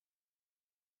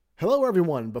Hello,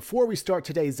 everyone. Before we start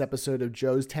today's episode of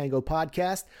Joe's Tango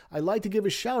Podcast, I'd like to give a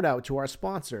shout out to our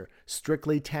sponsor,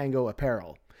 Strictly Tango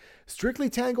Apparel. Strictly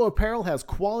Tango Apparel has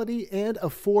quality and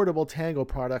affordable tango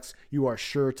products you are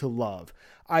sure to love.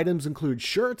 Items include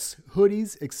shirts,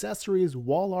 hoodies, accessories,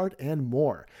 wall art, and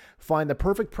more. Find the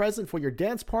perfect present for your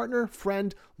dance partner,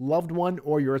 friend, loved one,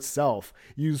 or yourself.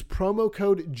 Use promo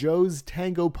code Joe's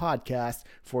Tango Podcast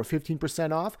for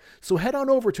 15% off. So head on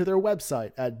over to their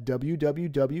website at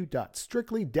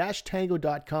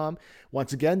www.strictly-tango.com.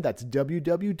 Once again, that's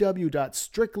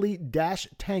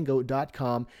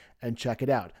www.strictly-tango.com and check it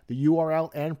out. The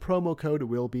URL and promo code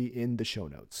will be in the show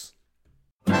notes.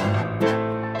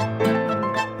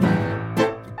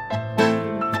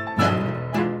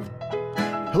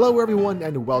 Hello, everyone,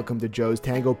 and welcome to Joe's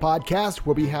Tango Podcast,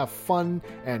 where we have fun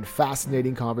and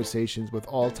fascinating conversations with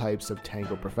all types of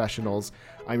tango professionals.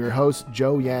 I'm your host,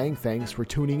 Joe Yang. Thanks for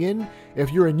tuning in.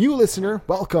 If you're a new listener,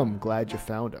 welcome. Glad you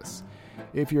found us.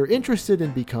 If you're interested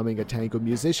in becoming a tango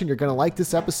musician, you're going to like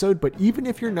this episode, but even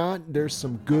if you're not, there's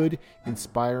some good,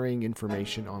 inspiring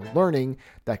information on learning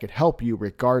that could help you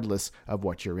regardless of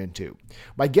what you're into.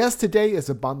 My guest today is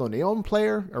a bandoneon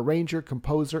player, arranger,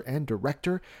 composer, and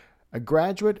director. A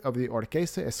graduate of the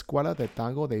Orquesta Escuela de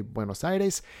Tango de Buenos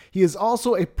Aires, he is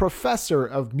also a professor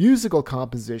of musical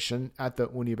composition at the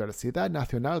Universidad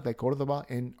Nacional de Córdoba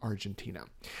in Argentina.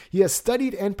 He has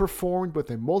studied and performed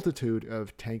with a multitude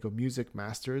of tango music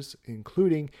masters,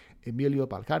 including Emilio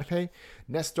Balcarce,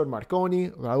 Nestor Marconi,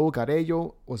 Raúl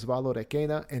Garello, Osvaldo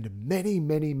Requena, and many,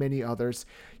 many, many others.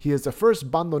 He is the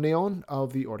first bandoneon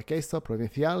of the Orquesta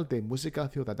Provincial de Música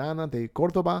Ciudadana de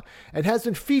Córdoba and has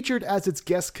been featured as its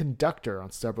guest conductor on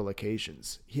several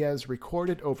occasions. He has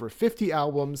recorded over 50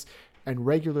 albums and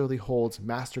regularly holds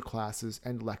master classes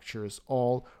and lectures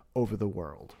all over the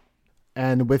world.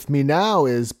 And with me now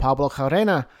is Pablo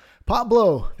Jarena.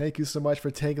 Pablo, thank you so much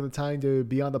for taking the time to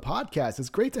be on the podcast. It's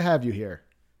great to have you here.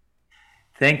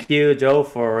 Thank you, Joe,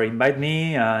 for inviting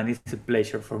me, and it's a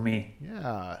pleasure for me.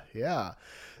 Yeah.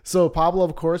 So, Pablo,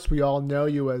 of course, we all know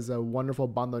you as a wonderful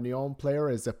bandoneon player,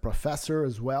 as a professor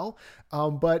as well.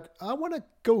 But I want to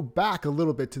go back a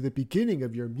little bit to the beginning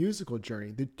of your musical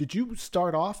journey. Did you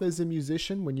start off as a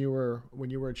musician when you were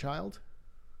a child?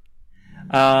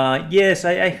 Yes,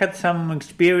 I had some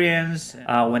experience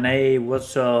when I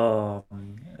was a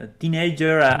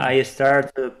teenager. I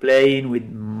started playing with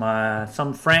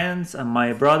some friends and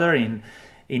my brother in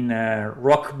a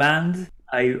rock band.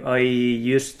 I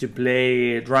used to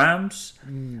play drums,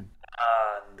 and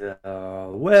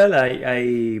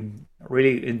I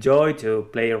really enjoy to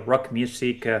play rock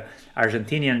music,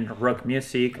 Argentinian rock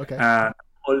music, okay. And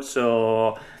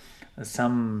also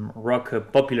some rock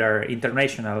popular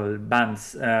international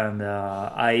bands, and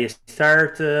I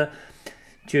start to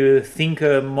think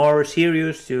more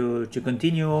serious to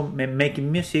continue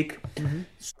making music. Mm-hmm.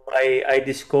 So I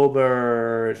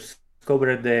discovered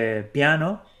the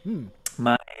piano.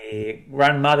 My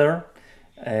grandmother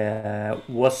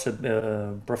was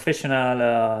a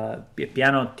professional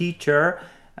piano teacher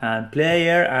and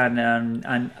player,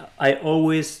 and I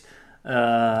always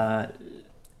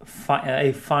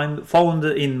found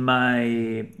in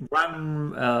my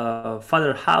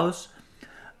grandfather's house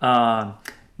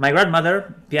my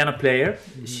grandmother, piano player.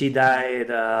 Mm-hmm. She died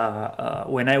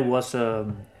when I was a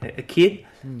kid,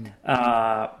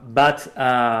 but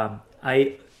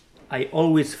I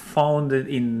always found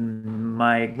in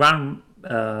my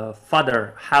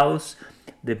grandfather's house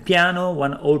the piano,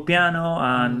 one old piano,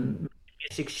 and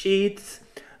music sheets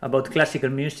about classical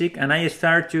music, and I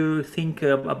start to think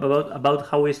about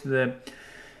how is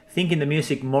thinking the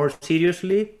music more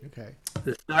seriously. Okay.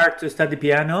 Start to study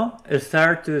piano,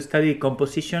 start to study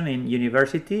composition in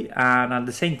university, and at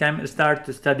the same time start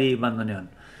to study bandoneon.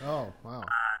 Oh, wow.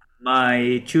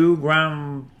 My two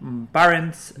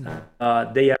grandparents,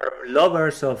 they are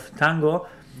lovers of tango,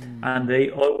 and they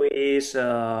always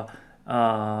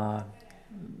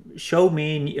show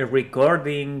me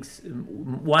recordings.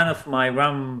 One of my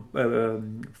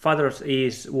grandfathers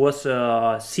was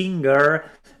a singer,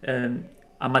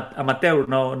 amateur,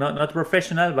 not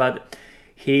professional, but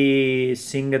he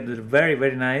sing very,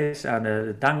 very nice,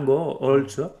 and tango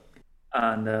also,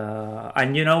 and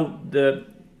you know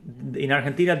in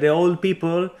Argentina the old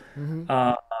people,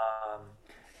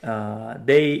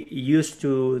 they used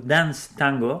to dance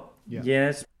tango. Yeah.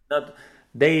 Yes, not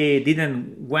they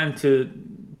didn't went to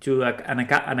an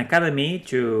academy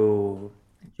to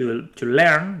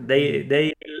learn.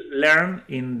 They learn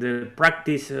in the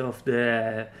practice of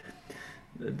the,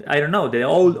 I don't know, the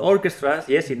old orchestras.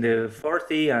 Yes, in the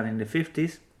 40s and in the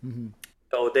 50s.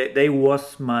 So they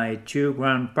was my two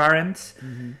grandparents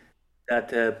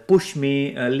that pushed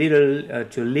me a little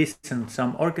to listen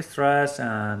some orchestras,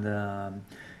 and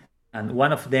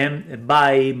one of them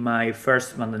buy my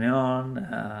first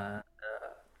bandoneon.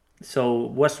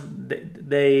 So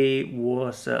they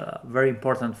was very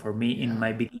important for me in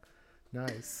my beginning.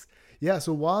 Nice. Yeah.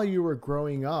 So while you were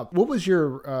growing up, what was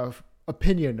your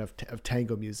opinion of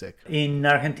tango music? In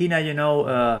Argentina,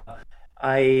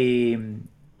 I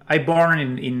I born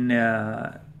in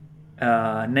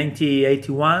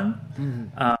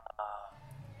 1981.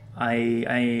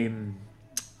 I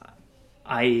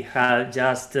I had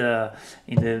just in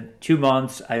the 2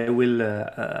 months I will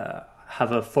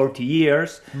have a 40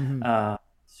 years.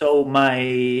 So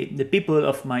the people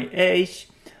of my age,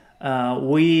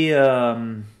 we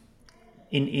in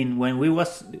when we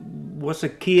was a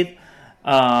kid,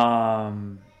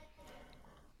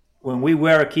 when we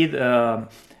were a kid,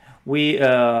 we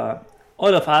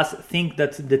all of us think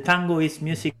that the tango is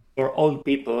music for old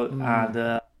people,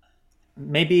 and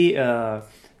maybe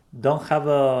don't have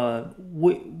a.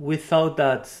 We thought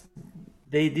that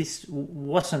this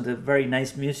wasn't a very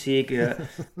nice music.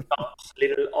 Sounds a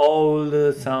little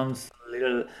old, sounds a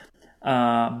little.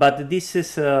 But this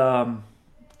is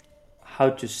how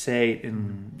to say it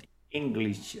in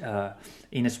English.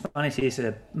 In Spanish is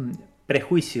a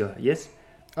prejuicio. Yes.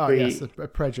 Oh, yes, a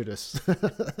prejudice.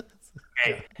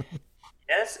 Okay.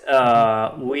 Yes,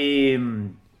 we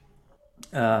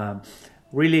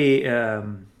really.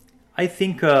 I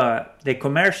think the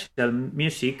commercial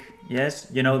music, yes,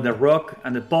 the rock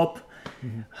and the pop,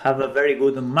 have a very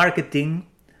good marketing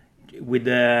with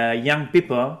the young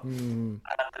people. And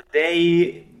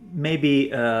they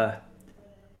maybe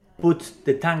put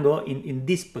the tango in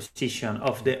this position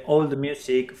of the old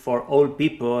music for old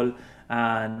people,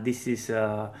 and this is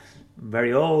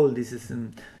very old. This is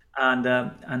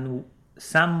and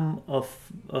some of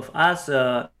us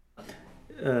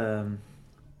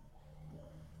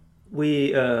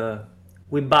we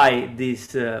buy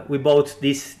this we bought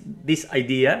this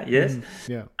idea, yes.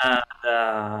 Yeah.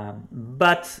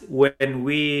 But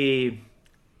when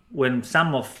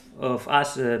some of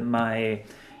us my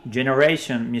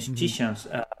generation musicians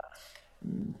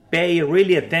pay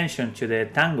really attention to the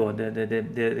tango,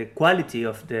 the quality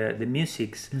of the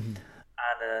musics, and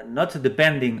not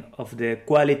depending of the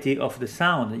quality of the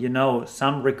sound.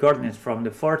 Some recordings from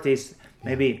the 40s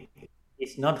maybe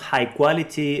it's not high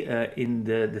quality in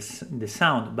the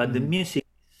sound, but the music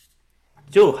is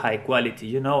too high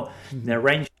quality. The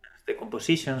arrangements, the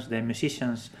compositions, the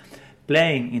musicians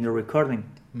playing in the recording.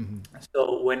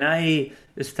 So when I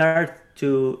start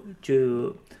to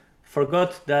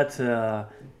forgot that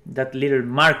little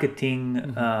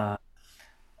marketing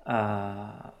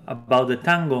about the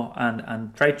tango,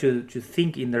 and try to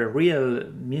think in the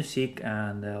real music,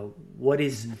 and what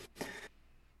is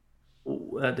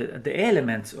the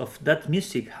elements of that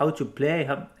music, how to play,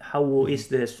 how is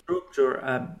the structure.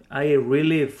 I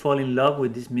really fall in love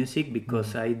with this music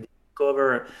because I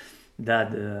discover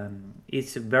that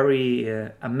it's very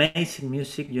amazing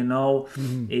music.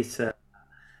 It's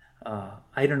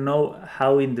I don't know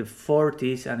how in the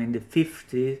 40s and in the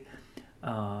 50s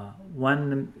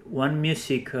one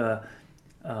music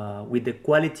with the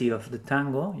quality of the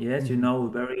tango, yes,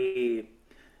 very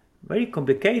very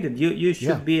complicated. You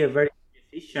should be a very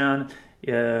musician.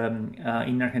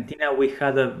 In Argentina we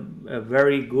had a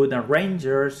very good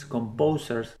arrangers,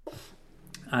 composers,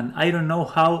 and I don't know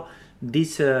how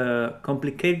this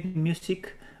complicated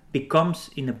music becomes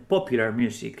in a popular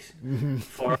music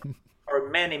for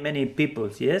many people.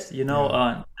 Yes,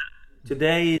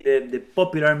 today the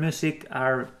popular music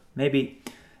are maybe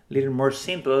a little more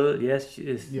simple. Yes,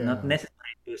 it's not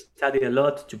necessary to study a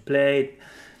lot to play.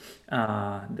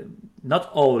 Not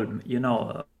all,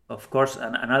 of course,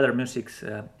 and other musics,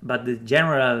 but the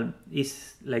general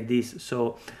is like this.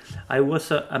 So I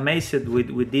was amazed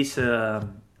with this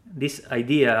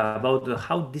idea about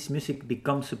how this music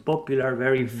becomes popular,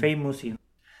 very famous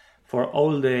for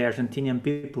all the Argentinian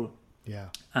people. Yeah.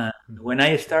 And when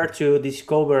I start to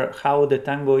discover how the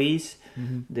tango is,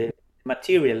 the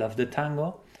material of the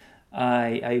tango,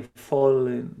 I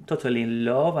fall totally in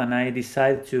love, and I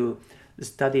decide to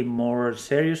study more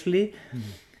seriously.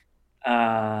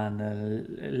 And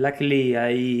luckily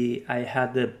I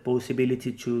had the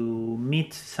possibility to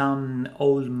meet some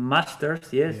old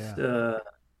masters. Yes.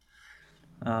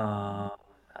 I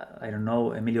don't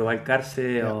know, Emilio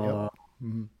Valcarce, or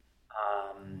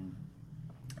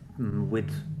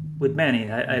with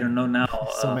many. I don't know now.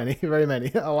 So many, very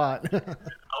many, a lot.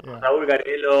 Raúl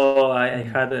Garelo, I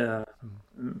had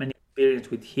many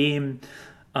experience with him.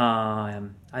 I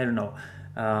don't know,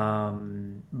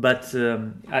 but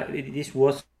this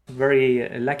was very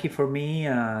lucky for me,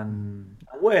 and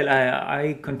well,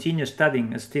 I continue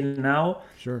studying still now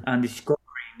Sure. and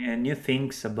discovering new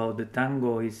things about the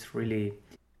tango is really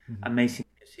amazing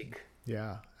music.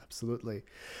 Yeah, absolutely.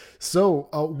 So,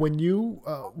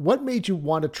 what made you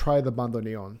want to try the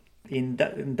bandoneon? In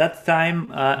that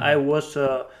time, I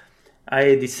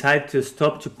decided to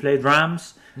stop to play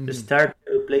drums, to start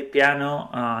to play piano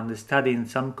and studying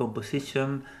some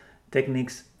composition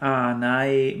techniques. And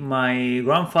my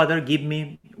grandfather gave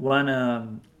me one,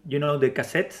 the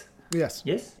cassette. Yes,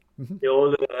 Yes, the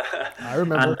old, I and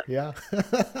remember. Yeah.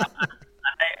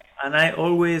 I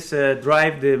always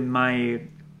drive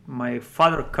my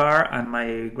father car and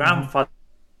my grandfather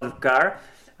car,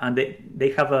 and they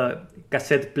have a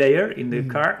cassette player in the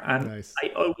car, and Nice. I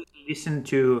always listen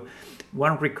to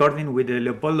one recording with the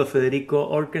Leopoldo Federico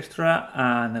Orchestra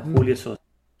and Julio Sosa,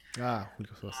 Ah,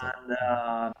 Julio Sosa.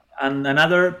 and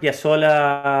another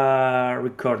Piazzolla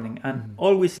recording, and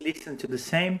always listen to the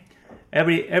same.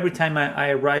 Every time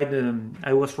I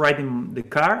was riding the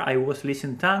car, I was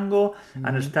listening tango,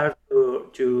 and I start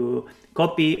to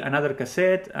copy another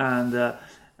cassette, and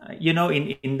in the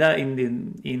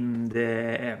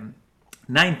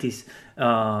 90s,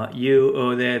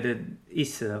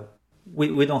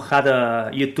 we don't have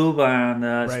YouTube and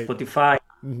Right. Spotify.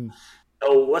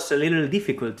 So it was a little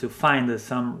difficult to find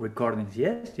some recordings.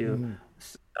 Yes, some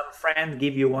friend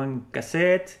give you one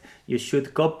cassette, you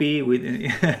should copy with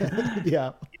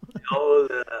Yeah. all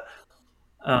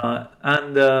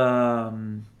and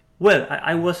well,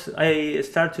 I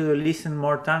started to listen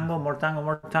more tango,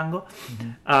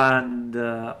 and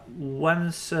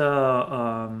once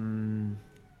in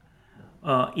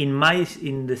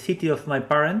the city of my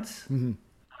parents,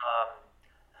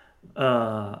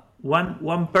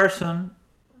 one person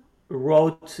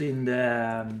wrote in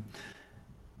the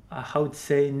how to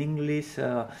say in English,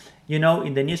 in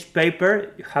the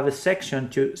newspaper you have a section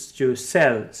to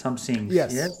sell some things.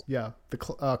 Yes. Yes. Yeah. The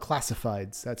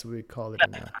classifieds. That's what we call it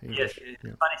in Yes, English. in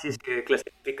Yeah. Spanish is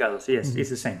clasificados. Yes, it's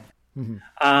the same.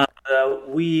 And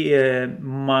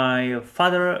my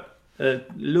father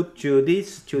looked to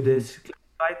this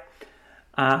classified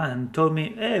and told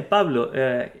me, "Hey, Pablo,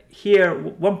 here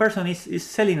one person is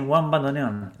selling one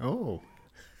bandoneon." Oh.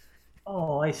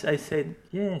 Oh, I said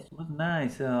yes, it was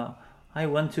nice. I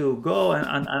want to go,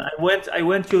 and I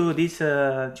went to this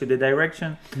to the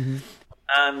direction,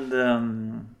 and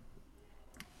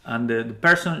the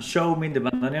person showed me the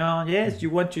bandoneon. Yes, you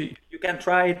can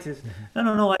try it.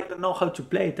 No, I don't know how to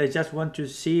play it. I just want to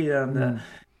see it. And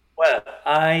well,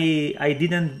 I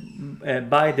didn't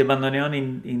buy the bandoneon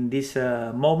in this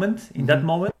moment, in that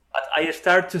moment, but I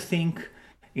start to think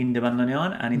in the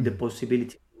bandoneon and in the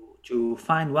possibility to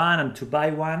find one and to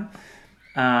buy one,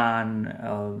 and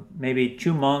maybe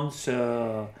 2 months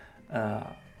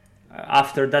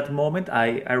after that moment,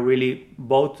 I really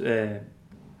bought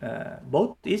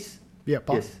is Yeah.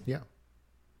 Pop. yes Yeah.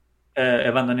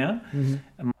 a bandoneon.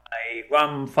 My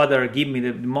grandfather gave me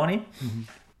the money,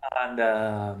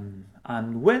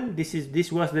 and well,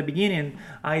 this was the beginning.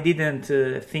 I didn't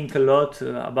think a lot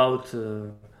about.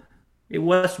 It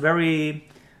was very,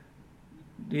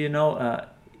 you know.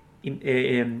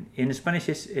 In Spanish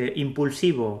is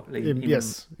impulsivo.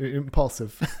 Yes.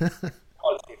 Impulsive.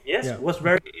 Impulsive. Yes, Yeah. it was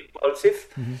very impulsive.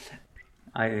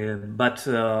 I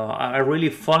really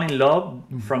fall in love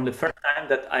from the first time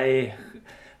that I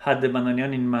had the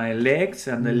bandoneon in my legs,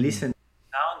 and the listen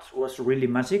sounds was really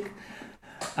magic.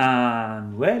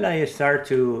 And well, I started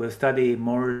to study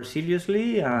more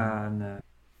seriously, and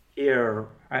here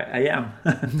I am.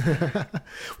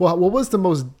 Well, what was the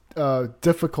most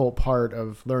difficult part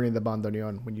of learning the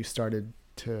bandoneon when you started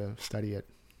to study it?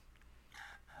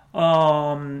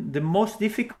 The most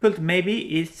difficult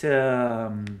maybe is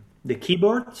the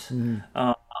keyboards.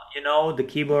 The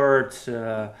keyboards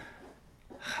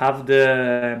have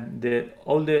the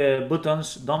all the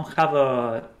buttons don't have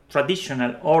a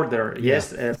traditional order. Yeah.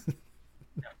 Yes, the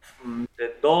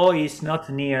do is not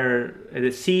near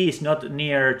the C is not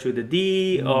near to the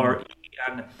D or E,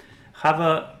 and have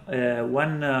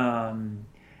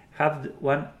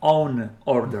one own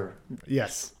order.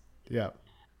 Yes. Yeah.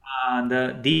 And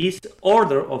this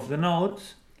order of the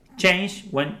notes change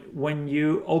when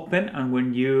you open and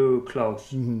when you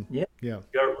close. Yeah, Yeah.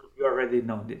 you already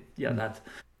know that. Yeah, that.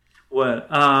 Well,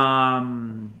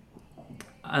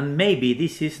 and maybe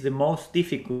this is the most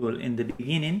difficult in the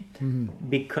beginning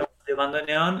because the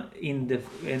bandoneon in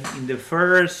the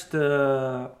first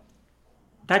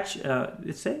touch,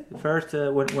 let's say first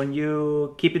when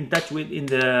you keep in touch with in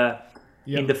the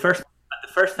Yeah. in the first at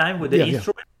the first time with the Yeah, yeah.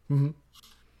 instrument.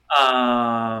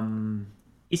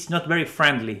 it's not very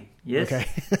friendly. Yes, Okay.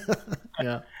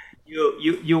 Yeah.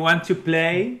 you want to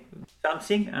play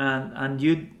something and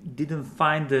you didn't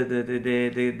find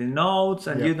the notes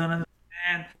and you Yep. don't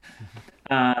understand.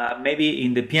 Maybe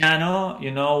in the piano,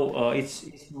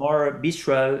 it's more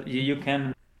visual. You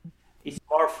can it's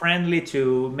more friendly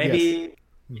to Yes. maybe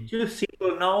two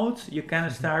simple notes. You can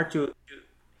start to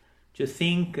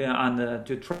think and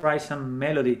to try some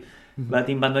melody. But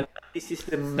in bandoneon, this is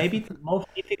maybe the most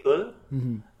difficult.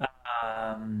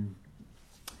 Um,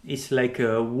 it's like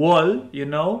a wall,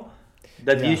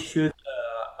 that you Yeah. should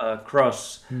cross.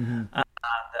 And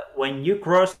when you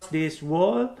cross this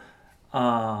wall,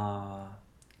 uh,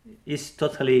 it's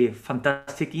totally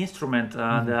fantastic instrument,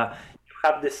 and you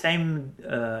have the same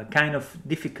kind of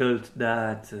difficult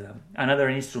that another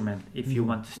instrument if you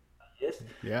want to study. Yes,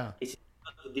 Yeah. it's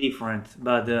not different,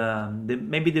 but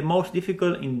maybe the most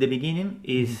difficult in the beginning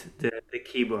is the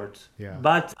keyboard. Yeah.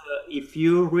 But if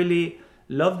you really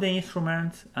love the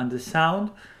instrument and the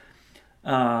sound,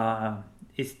 uh,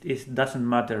 it doesn't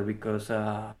matter because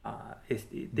the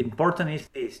important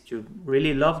is to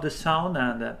really love the sound.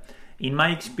 And in my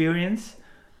experience,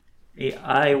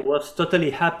 I was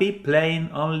totally happy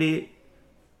playing only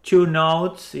two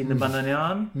notes in the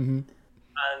bandoneon, and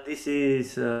this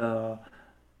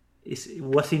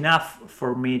was enough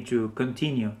for me to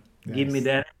continue. Give me Nice.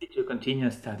 the energy to continue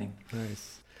studying.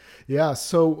 Nice. Yeah.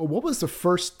 So, what was the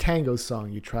first tango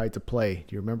song you tried to play?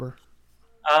 Do you remember?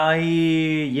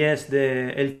 Yes,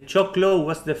 the El Choclo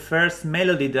was the first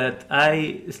melody that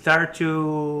I start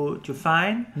to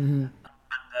find,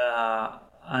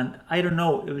 and I don't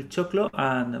know El Choclo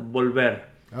and Volver.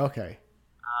 Okay.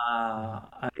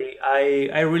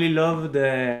 I really love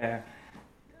the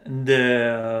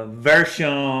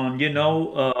version,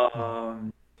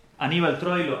 Aníbal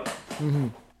Troilo,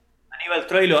 Aníbal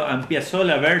Troilo and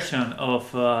Piazzolla version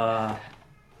of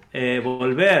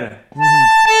Volver.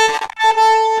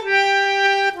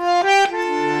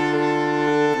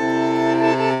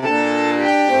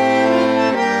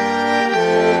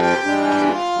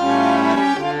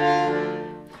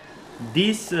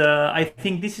 This I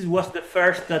think was the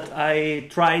first that I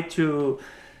tried to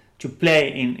play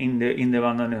in the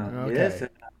bandoneon. Okay. Yes,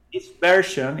 this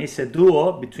version is a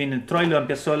duo between Troilo and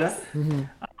Piazzolla.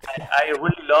 I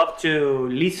really love to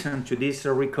listen to this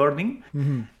recording.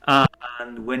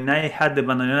 And when I had the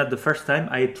bandoneon the first time,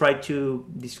 I tried to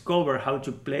discover how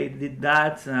to play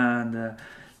that, and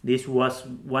this was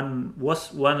one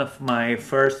of my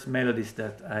first melodies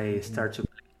that I started to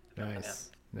play. Nice.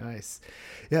 Nice.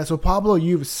 Yeah. So, Pablo,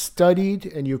 you've studied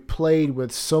and you've played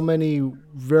with so many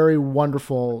very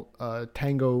wonderful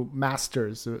tango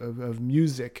masters of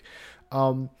music.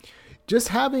 Just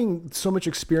having so much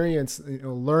experience,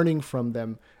 learning from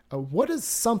them, what is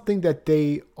something that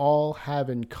they all have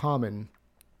in common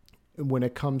when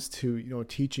it comes to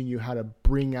teaching you how to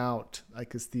bring out,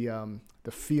 like, it's the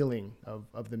feeling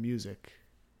of the music?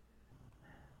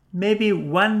 Maybe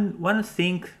one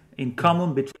thing in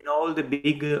common between all the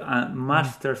big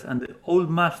masters and the old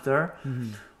master,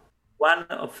 one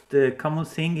of the common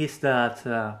thing is that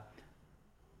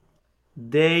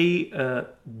they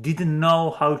didn't know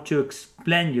how to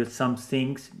explain you some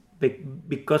things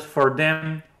because for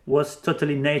them was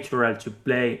totally natural to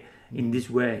play in this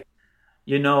way.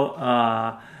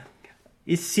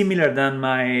 It's similar than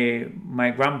my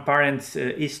grandparents'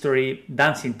 history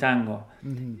dancing tango.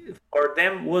 For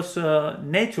them was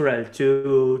natural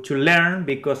to learn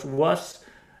because was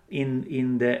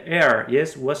in the air.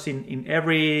 Yes, was in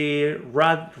every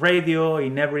radio,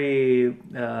 in every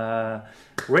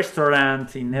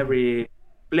restaurant, in every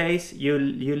place you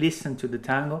listen to the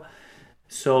tango.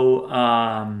 So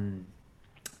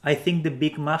I think the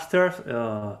big masters,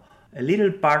 a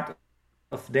little part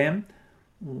of them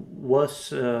was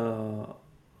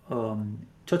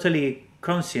totally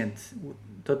conscient.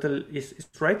 Total is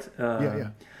right. Yeah.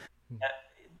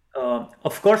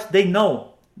 Of course, they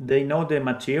know the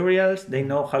materials. They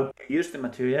know how to use the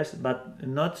materials, but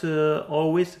not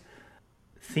always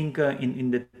think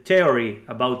in the theory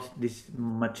about these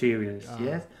materials.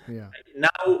 Yes. Yeah.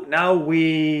 Now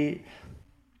when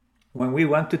we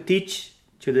want to teach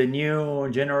to the new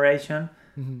generation,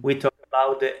 we talk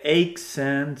about the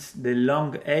accents, the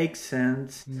long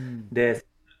accents, the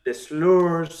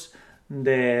slurs,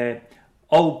 the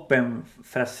open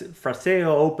fraseo,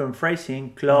 open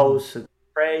phrasing, close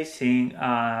phrasing,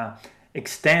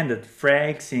 extended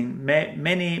phrasing,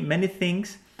 many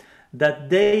things that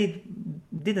they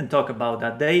didn't talk about.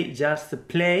 That they just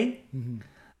play,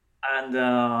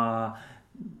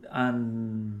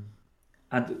 and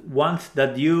once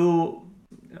that you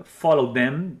follow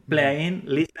them playing,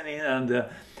 listening, and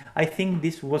I think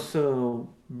this was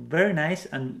very nice,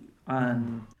 and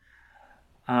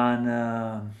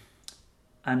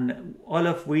and all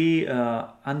of we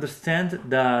understand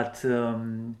that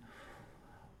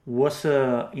was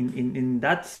in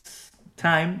that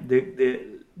time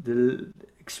the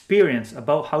experience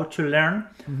about how to learn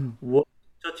was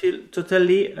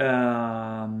totally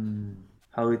how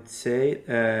would say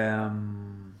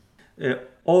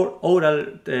oral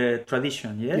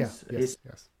tradition. Yes, Yes.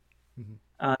 Yes.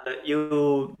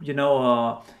 you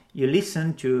know you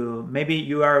listen to, maybe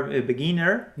you are a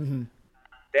beginner, then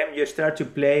you start to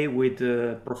play with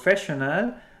a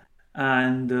professional,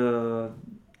 and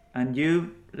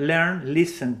you learn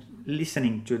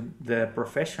listening to the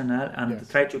professional and Yes.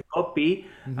 try to copy,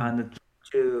 and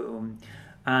to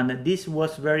and this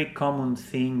was very common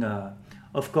thing.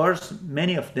 Of course,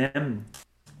 many of them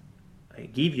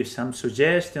give you some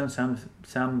suggestions,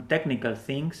 some technical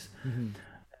things.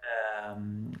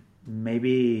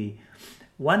 Maybe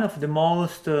one of the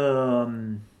most uh,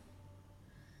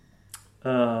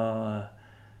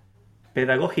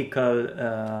 pedagogical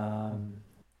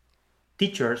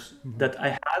teachers that I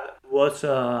had was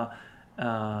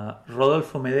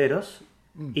Rodolfo Mederos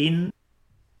in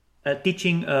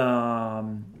teaching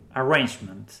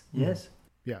arrangement. Yes,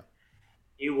 Yeah.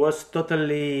 he was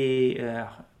totally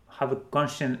have a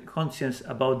conscience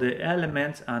about the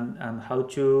elements, and how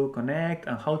to connect,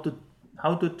 and how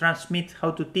to transmit,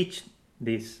 how to teach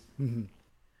this.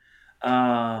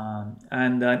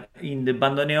 And in the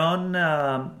bandoneon,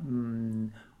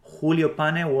 Julio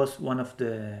Pane was one of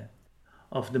the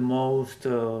most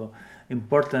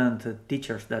important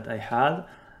teachers that I had.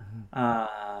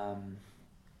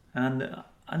 And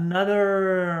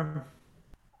another,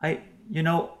 I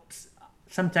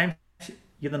sometimes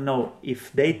you don't know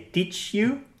if they teach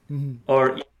you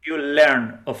or if you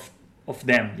learn of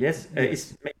them. Yes,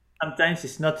 sometimes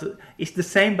it's not, it's the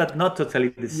same but not totally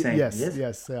the same. Yes. Yes.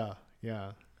 Yes. Yeah.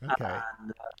 Yeah. Okay.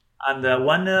 And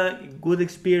one good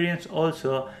experience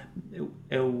also,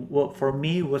 what for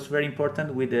me was very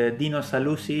important with Dino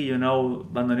Saluzzi,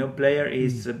 bandoneon player,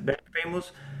 is very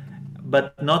famous,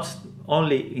 but not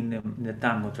only in the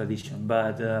tango tradition.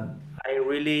 But I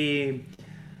really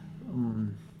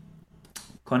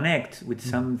connect with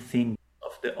something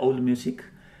of the old music,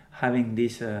 having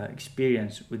this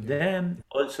experience with them.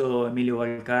 Also, Emilio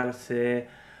Valcarce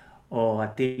or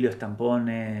Attilio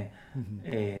Stampone.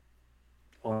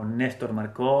 Or Nestor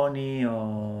Marconi,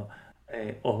 or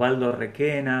Osvaldo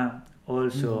Requena.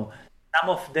 Also, some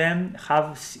of them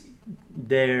have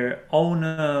their own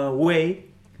way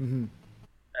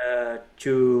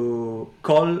to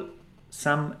call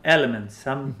some elements,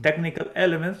 some technical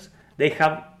elements. They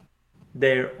have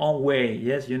their own way.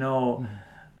 Yes,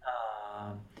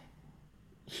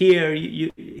 here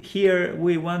here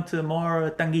we want more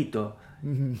tanguito.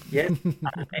 Yes,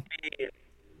 maybe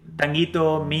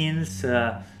tanguito means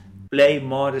play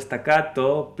more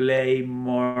staccato, play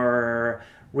more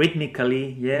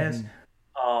rhythmically, yes.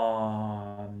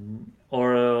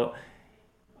 Or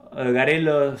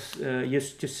Garelos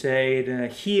used to say,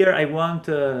 here I want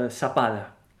zapada.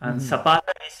 And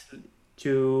zapada is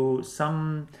to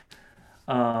some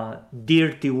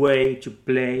dirty way to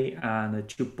play and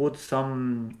to put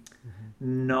some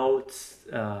notes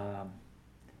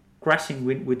crashing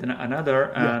with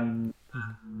another, and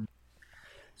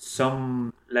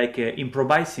some like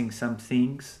improvising some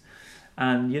things.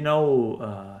 And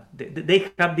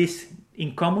they have this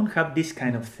in common, have this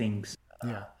kind of things.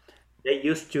 Yeah. They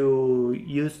used to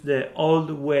use the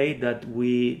old way that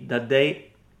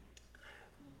they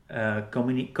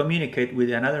communicate with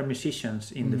another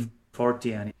musicians in the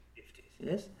 40s and 50s.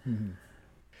 Yes.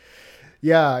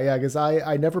 Yeah, yeah, because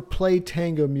I never played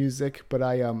tango music, but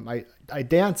I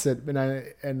dance it,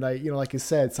 and I like you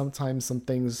said, sometimes some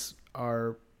things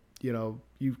are,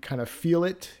 you kind of feel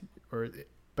it,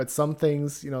 but some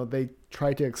things, they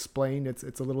try to explain.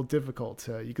 It's a little difficult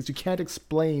because you can't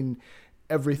explain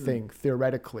everything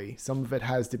theoretically. Some of it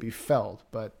has to be felt,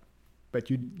 but but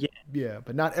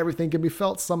not everything can be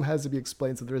felt. Some has to be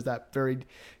explained. So there's that very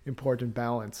important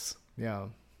balance. Yeah.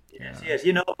 Yes,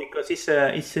 because it's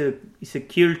a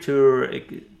cultural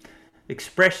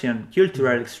expression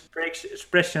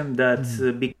that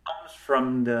becomes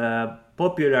from the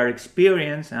popular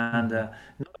experience, and not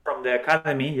from the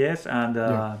academy. Yes, and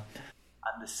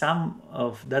some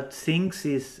of that things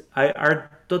are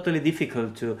totally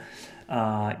difficult to.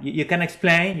 You can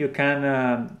explain. You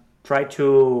can try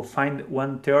to find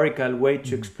one theoretical way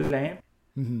to explain,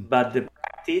 but the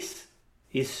practice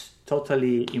is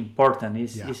totally important.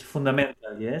 Is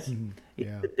fundamental. Yes,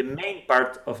 Yeah. the main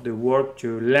part of the work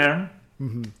to learn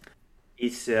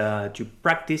is to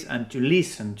practice and to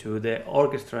listen to the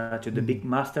orchestra, to the big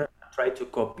master, and try to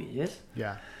copy. Yes.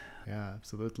 Yeah. Yeah,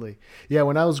 absolutely. Yeah,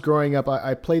 when I was growing up,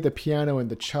 I played the piano and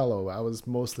the cello. I was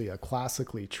mostly a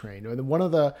classically trained. And one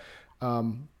of the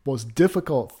most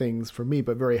difficult things for me,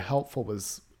 but very helpful,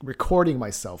 was recording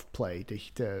myself play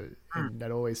and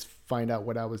I'd always find out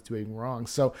what I was doing wrong.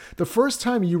 So the first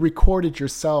time you recorded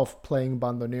yourself playing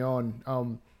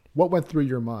bandoneon, what went through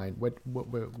your mind?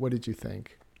 What did you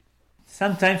think?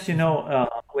 Sometimes,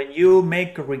 when you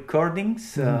make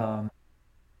recordings,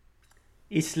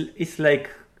 it's like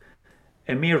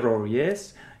a mirror.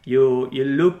 Yes, you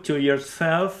look to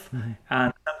yourself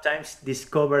and sometimes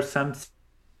discover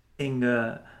something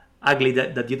ugly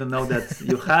that you don't know that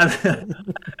you had.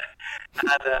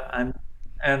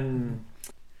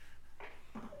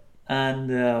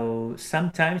 and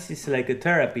sometimes it's like a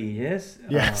therapy. Yes.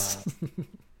 Yes.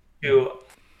 To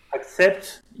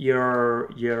accept your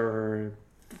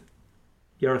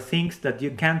things that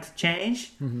you can't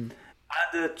change,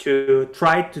 and to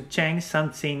try to change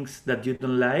some things that you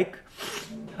don't like,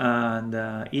 and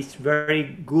it's very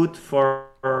good for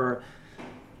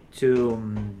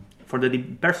the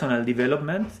personal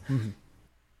development,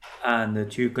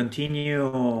 and to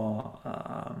continue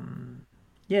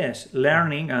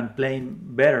learning and playing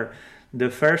better. The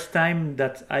first time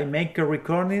that I make a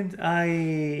recording,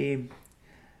 I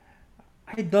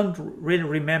don't really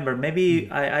remember. Maybe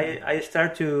I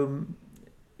start to.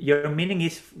 Your meaning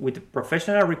is with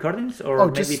professional recordings, or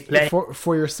maybe just playing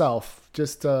for yourself?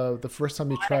 Just the first time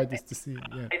you tried this to see.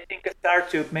 Yeah. I think I start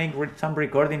to make some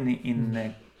recording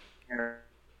in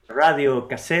radio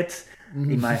cassettes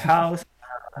in my house,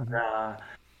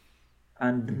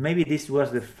 and maybe this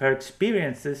was the first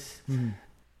experiences.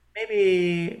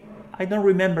 Maybe I don't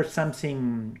remember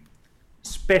something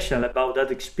special about that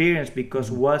experience,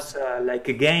 because it was like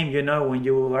a game. When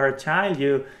you are a child,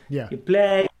 you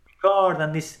play, record,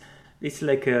 and it's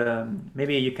like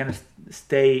maybe you can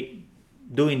stay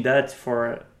doing that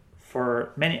for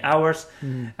many hours,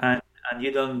 and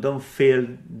you don't feel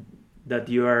that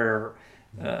you are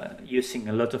using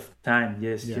a lot of time.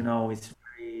 Yes, it's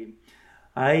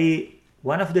very.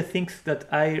 One of the things that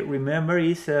I remember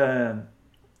is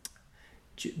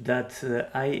that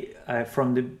I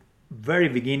from the very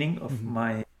beginning of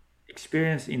my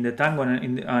experience in the tango and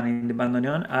in the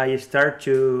bandoneon, I start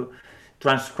to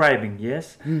transcribing.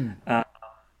 Yes. I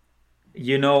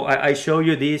show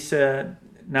you this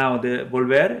now. The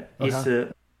Volver is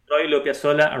Troilo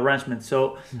Piazzolla arrangement.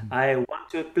 So I want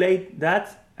to play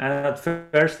that, and at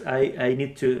first I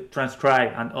need to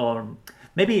transcribe, or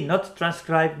maybe not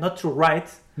transcribe, not to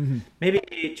write, maybe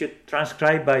to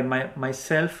transcribe by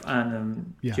myself,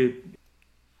 and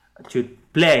to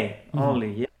play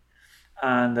only. Yeah.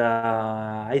 And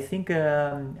I think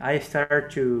I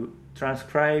start to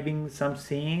transcribing some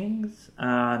things,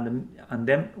 and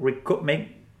then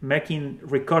making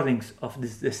recordings of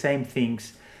the same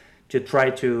things, to try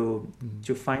to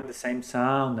find the same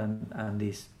sound and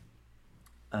this,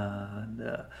 and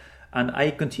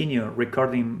I continue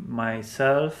recording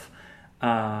myself,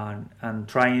 and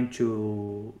trying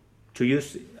to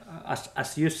use,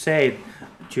 as you said,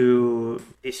 to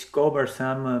discover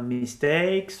some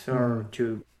mistakes, or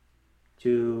to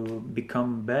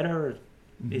become better.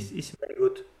 It's a very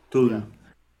good tool. Yeah.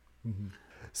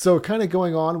 So kind of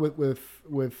going on with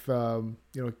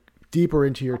deeper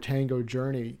into your tango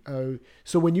journey.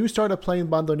 So when you started playing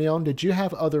bandoneon, did you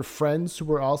have other friends who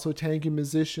were also tango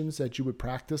musicians that you would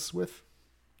practice with?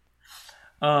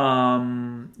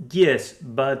 Yes,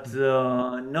 but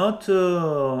not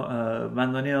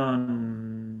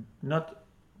bandoneon. Not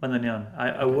bandoneon.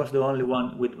 I was the only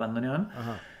one with bandoneon.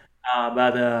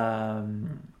 But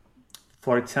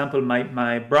for example,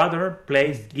 my brother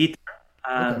plays guitar,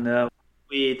 and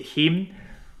with him,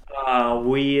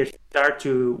 we start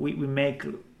to we make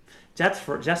just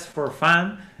for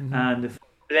fun, and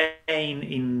playing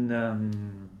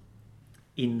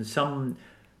in some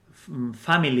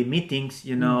family meetings,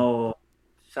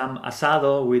 some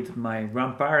asado with my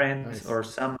grandparents, or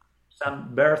some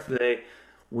birthday.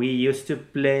 We used to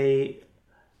play.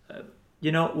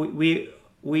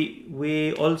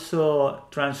 We also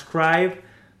transcribe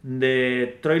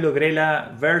the Troilo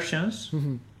Grela versions,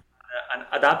 and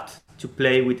adapt to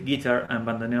play with guitar and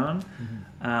bandoneon.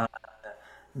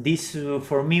 This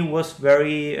for me was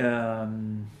very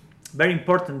very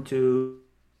important to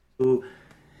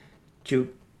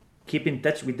keep in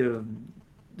touch with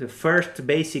the first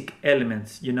basic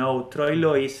elements.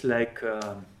 Troilo is like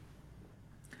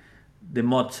the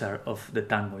Mozart of the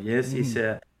tango. Yes, it's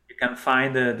you can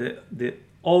find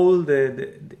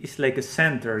it's like a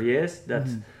center. Yes, that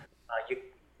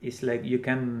it's like you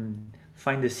can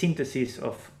find the synthesis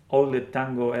of all the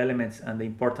tango elements and the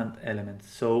important elements.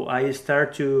 So I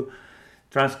start to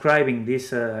transcribing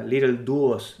these little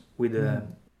duos with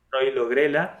Roy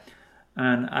Logrela,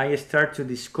 and I start to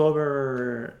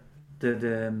discover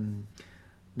the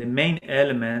main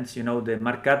elements, you know, the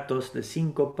marcatos, the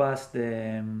syncopas,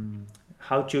 the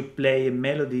how to play a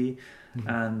melody,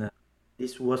 and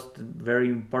this was very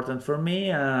important for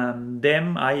me. And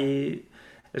then I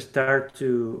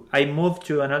moved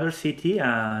to another city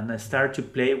and I start to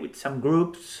play with some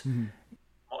groups,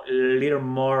 a little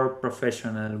more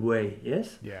professional way.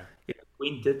 Yes, Yeah.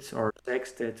 quintets or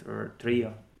sextet or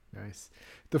trio. Nice.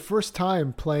 The first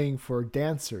time playing for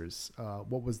dancers,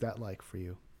 what was that like for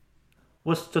you?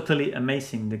 Was totally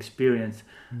amazing the experience.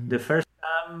 The first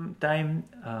time,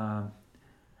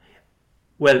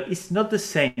 well, it's not the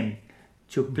same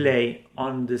to play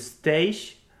on the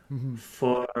stage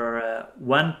for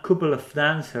one couple of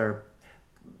dancer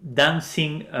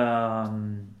dancing. How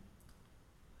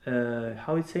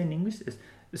it say in English?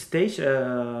 Stage.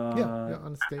 Yeah,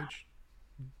 on stage.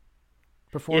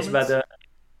 Performance? Yes, but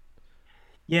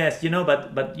yes, you know,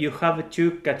 but you have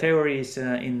two categories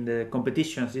in the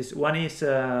competitions. Is one is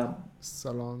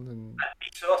Salon and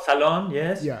piso, salon,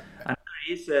 yes, yeah, and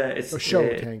there is a show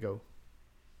tango.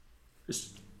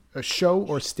 A show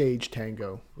or stage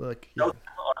tango. Like yeah. show or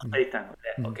stage tango.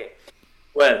 Yeah, okay.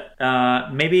 Well,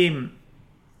 maybe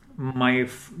my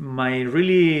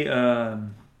really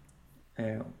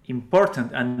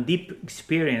important and deep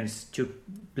experience to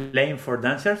playing for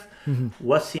dancers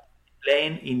was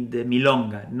playing in the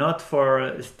milonga, not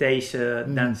for stage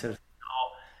dancers.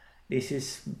 No, this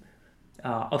is,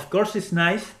 of course, it's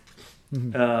nice,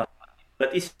 but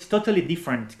it's totally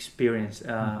different experience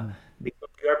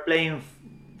because you are playing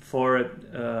for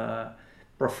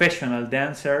professional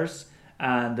dancers,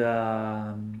 and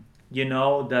you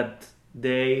know that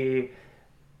they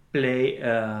play,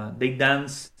 they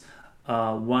dance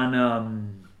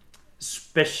one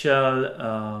special.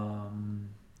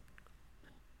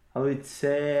 How it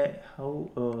say how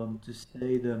to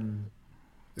say the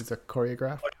It's a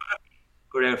choreograph.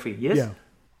 choreography? Yes, Yeah.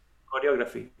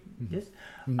 choreography. Yes.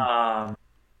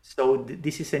 So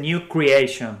this is a new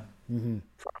creation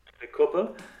for the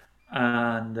couple,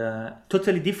 and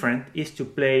totally different is to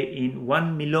play in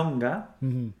one milonga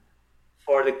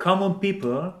for the common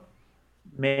people,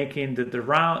 making the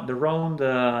round,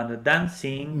 the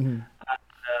dancing.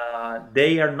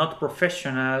 They are not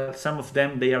professional. Some of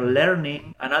them they are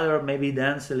learning. Another maybe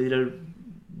dance a little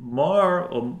more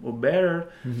or better,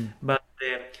 but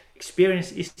the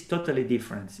experience is totally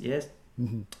different. Yes,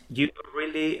 you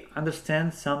really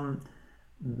understand some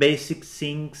basic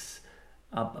things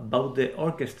about the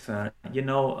orchestra. You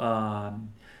know,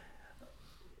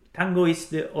 tango is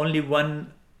the only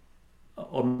one,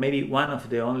 or maybe one of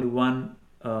the only one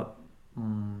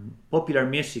popular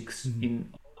musics in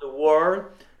all the world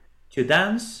to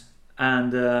dance,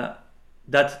 and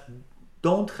that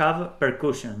don't have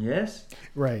percussion. Yes,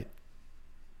 Right.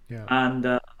 Yeah.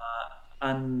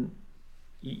 and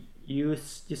you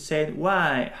said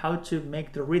why, how to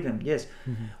make the rhythm. Yes,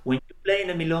 when you play in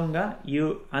a milonga,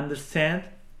 you understand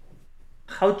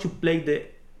how to play the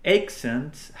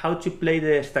accents, how to play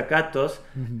the staccatos,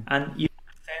 and you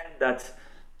understand that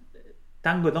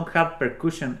tango don't have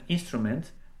percussion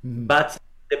instrument, but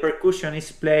the percussion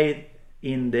is played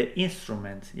in the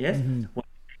instrument. Yes, one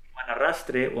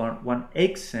arrastre or one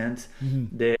accent,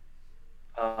 the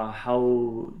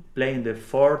how playing the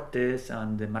fortes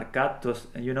and the marcatos,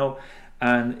 you know,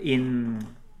 and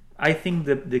I think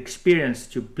the experience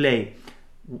to play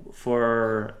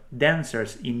for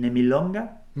dancers in a milonga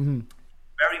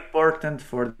very important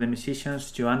for the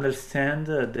musicians to understand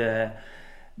that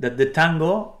the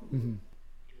tango,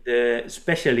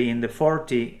 especially in the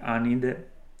 40 and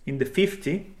in the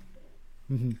 50,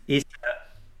 is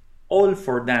all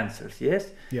for dancers.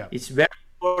 Yes, Yeah. it's very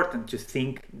important to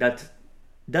think that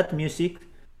music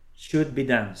should be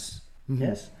danced.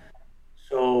 Yes,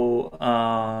 so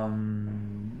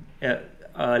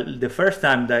the first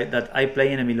time that I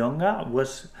play in a milonga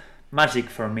was magic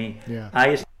for me. Yeah.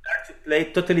 I start to play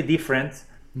totally different.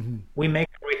 We make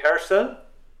a rehearsal,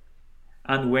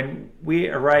 and when we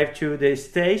arrive to the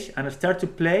stage and start to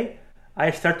play,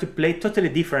 I start to play totally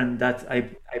different that I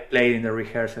played in the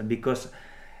rehearsal, because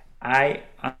I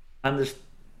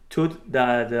understood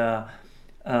that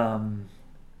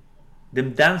the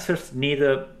dancers need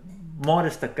more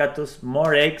staccatos,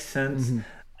 more accents,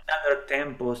 other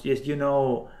tempos. Yes, you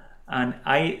know, and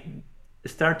I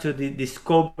start to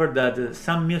discover that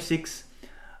some musics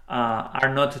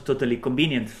are not totally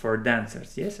convenient for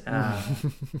dancers. Yes,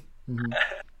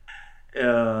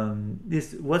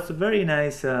 This was very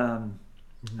nice.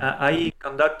 I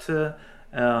conduct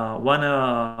one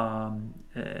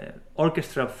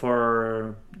orchestra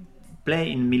for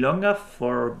play in Milonga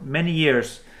for many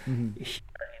years here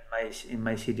in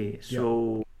my city. Yeah.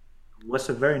 So it was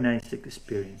a very nice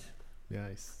experience.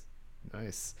 Nice.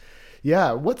 Nice.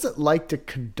 Yeah. What's it like to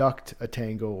conduct a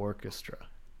tango orchestra?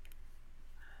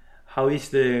 How is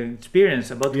the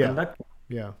experience about Yeah. conducting?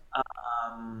 Yeah.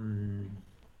 Um,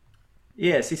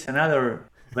 yes, it's another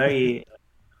very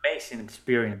amazing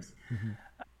experience. Hmm.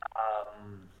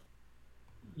 Um,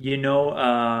 you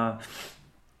know,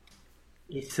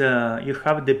 it's you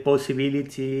have the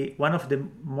possibility. One of the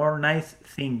more nice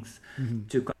things Hmm.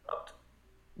 to conduct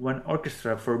one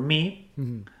orchestra for me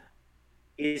Hmm.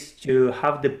 is to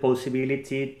have the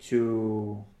possibility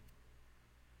to.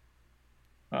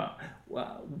 Uh,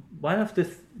 One of the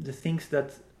things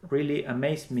that really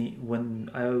amazed me when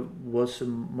I was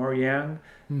more young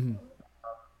Hmm.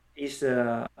 is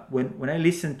when I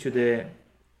listened to the,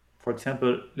 for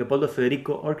example, Leopoldo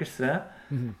Federico Orchestra.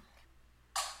 Hmm.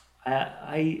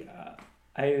 I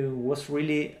I was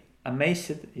really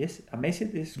amazed. Yes,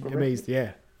 amazed is correct Amazed.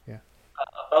 Yeah. Yeah.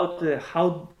 about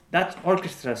how that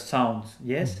orchestra sounds.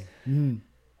 Yes, Hmm.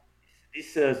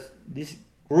 this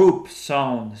group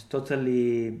sounds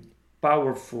totally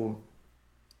powerful,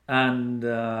 and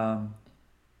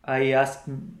I asked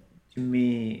to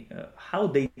me how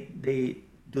they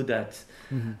do that.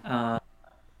 Hmm. Uh,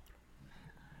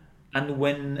 and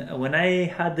when I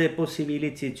had the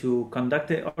possibility to conduct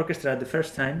the orchestra the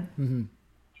first time, Hmm.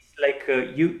 it's like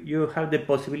you have the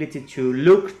possibility to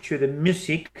look to the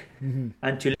music Hmm.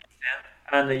 and to listen,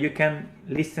 and you can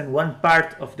listen one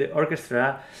part of the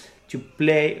orchestra to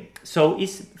play. So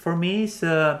it's for me it's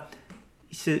an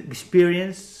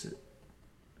experience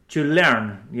to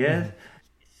learn. Yes,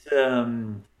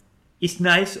 Hmm. it's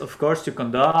nice, of course, to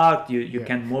conduct. You Yeah.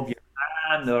 can move your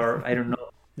hand, or I don't know.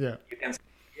 Yeah. You can say,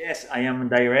 yes, I am a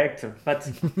director. But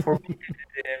for me,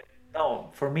 no.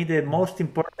 For me, the most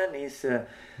important is the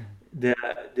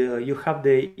you have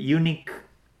the unique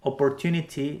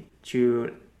opportunity to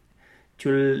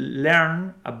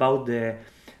learn about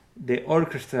the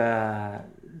orchestra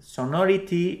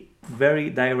sonority very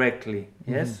directly.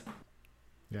 Hmm. Yes,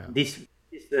 Yeah. this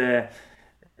is the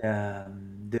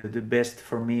best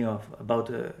for me of about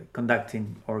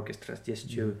conducting orchestras.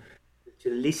 Just Hmm. to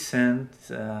listen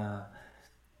to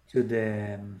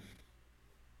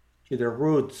the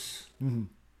roots Hmm.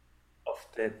 of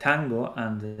the tango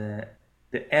and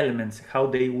the elements, how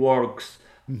they works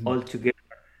Hmm. all together,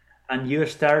 and you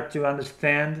start to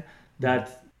understand Hmm.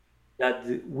 that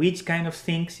which kind of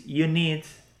things you need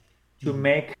to Hmm.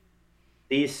 make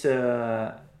this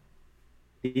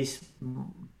this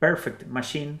perfect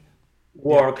machine Yeah.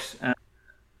 works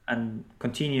and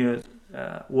continues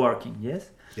working. Yes,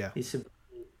 Yeah. it's a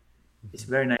it's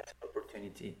very nice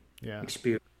opportunity Yeah.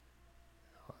 experience.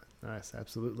 Nice.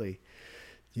 Absolutely.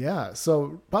 Yeah.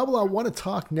 So, Pablo, I want to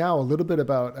talk now a little bit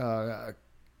about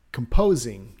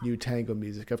composing new tango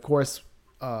music. Of course,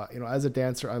 as a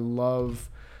dancer, I love,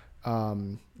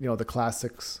 the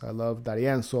classics. I love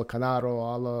D'Arienzo, Canaro,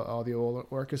 all the old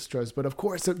orchestras. But of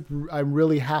course, I'm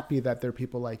really happy that there are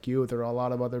people like you. There are a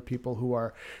lot of other people who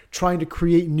are trying to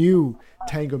create new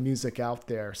tango music out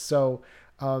there. So,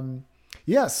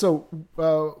 yeah. So,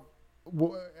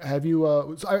 have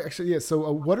you? Actually, yeah.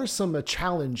 So, what are some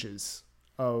challenges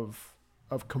of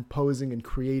composing and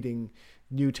creating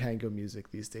new tango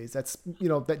music these days? That's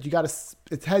that you got to.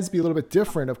 It has to be a little bit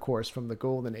different, of course, from the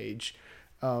golden age,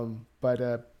 but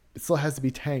it still has to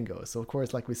be tango. So, of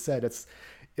course, like we said,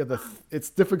 it's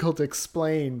difficult to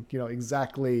explain,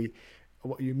 exactly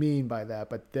what you mean by that.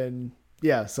 But then,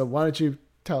 yeah. So, why don't you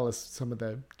tell us some of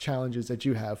the challenges that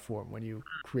you have for when you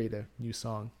create a new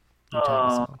song, new tango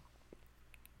Uh, song?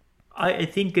 I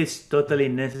think it's totally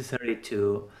necessary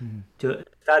Mm-hmm. to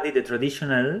study the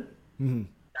traditional, Mm-hmm.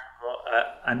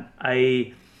 and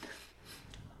I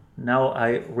now I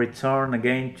return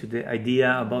again to the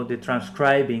idea about the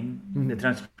transcribing. The Mm-hmm.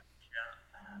 transcription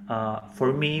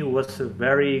for me was a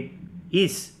very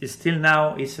is still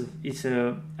now is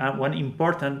a one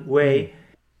important Mm-hmm. way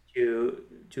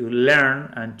to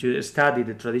learn and to study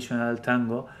the traditional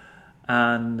tango,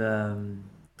 and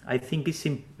I think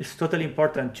it's totally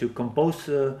important to compose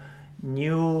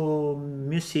new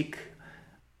music,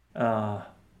 uh,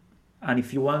 and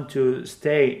if you want to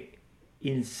stay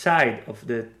inside of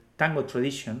the tango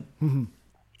tradition, Mm-hmm.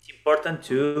 it's important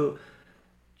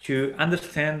to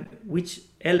understand which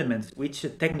elements, which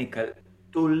technical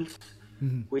tools,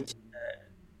 Mm-hmm. which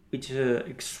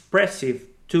expressive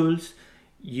tools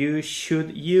you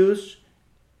should use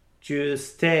to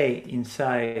stay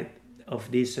inside of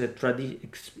this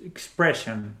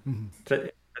expression,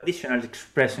 traditional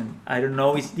expression. I don't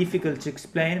know. It's difficult to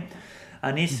explain,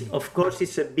 and it's of course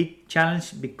it's a big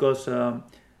challenge because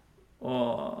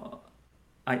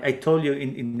I told you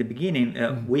in the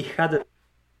beginning we had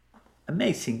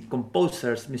amazing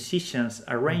composers, musicians,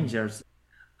 arrangers,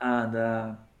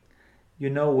 and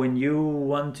when you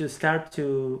want to start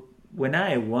to when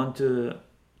I want to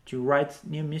write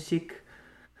new music,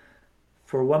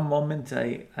 for one moment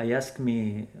I ask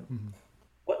me,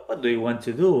 what do you want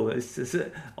to do? It's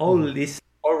all this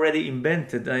already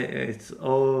invented. It's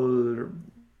all,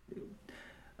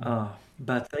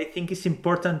 but I think it's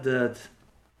important that,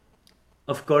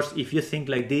 of course, if you think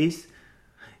like this,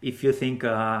 if you think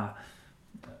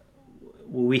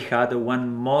we had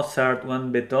one Mozart,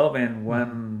 one Beethoven,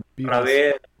 one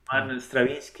Ravel, one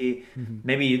Stravinsky,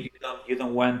 maybe you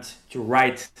don't want to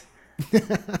write.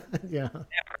 Yeah.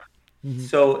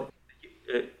 So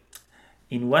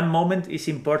in one moment it's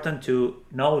important to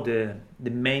know the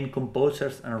main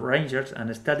composers and arrangers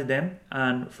and study them,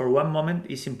 and for one moment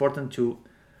it's important to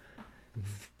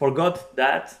forget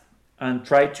that and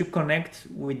try to connect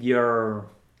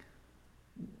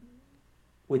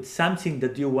with something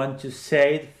that you want to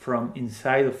say from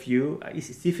inside of you.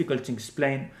 It's difficult to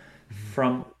explain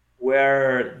from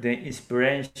where the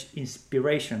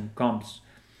inspiration comes.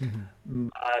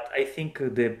 But I think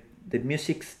the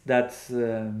music that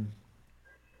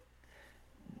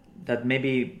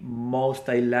maybe most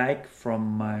I like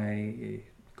from my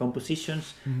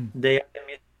compositions, they are the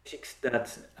music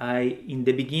that I, in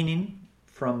the beginning,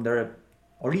 from the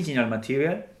original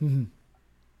material,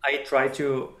 I try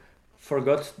to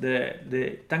forget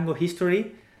the tango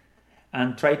history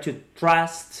and try to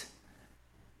trust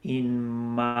in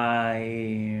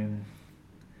my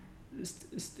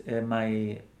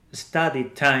my study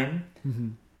time,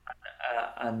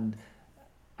 and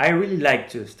I really like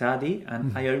to study,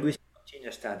 and I always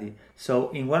continue study.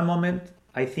 So in one moment,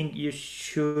 I think you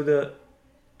should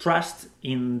trust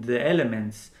in the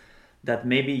elements that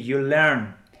maybe you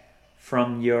learn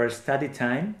from your study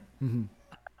time,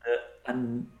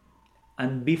 and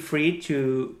be free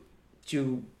to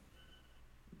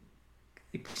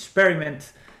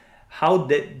experiment how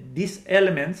these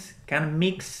elements can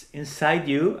mix inside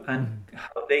you and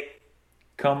how they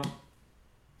come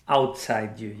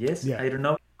outside you. Yes, Yeah. I don't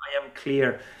know if I am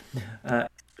clear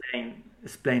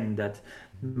explaining that,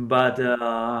 but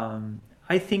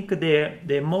I think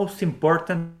the most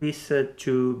important is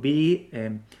to be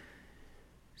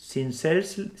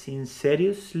sincerely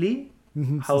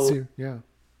how Sincere. Yeah.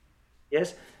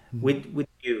 yes with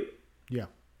you, Yeah.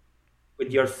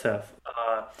 with yourself.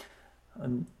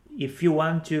 If you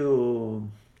want to,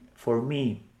 for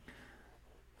me,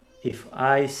 if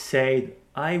I said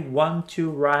I want to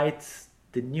write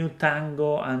the new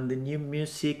tango and the new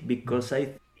music because I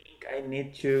think I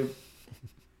need to,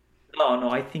 no,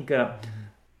 I think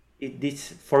this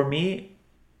for me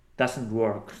doesn't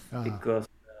work, because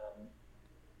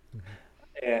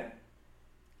uh,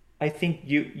 I think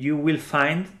you will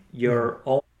find your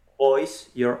own voice,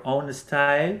 your own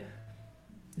style,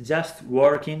 just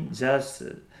working, just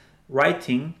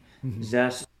writing,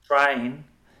 just trying.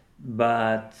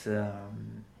 But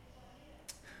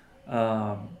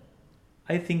I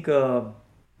think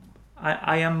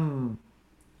I am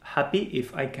happy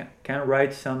if I can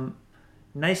write some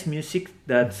nice music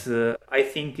that I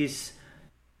think is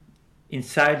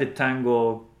inside the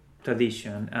tango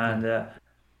tradition, and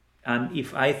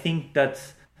if I think that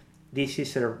this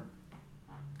is a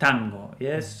tango,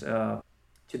 yes.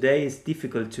 Today it's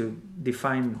difficult to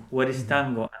define what is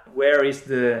tango and where is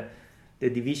the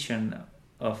division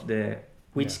of the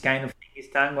which kind of thing is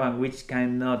tango and which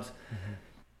kind not.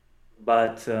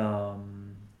 But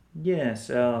yes,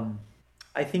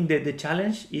 I think that the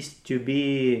challenge is to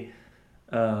be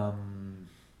mm,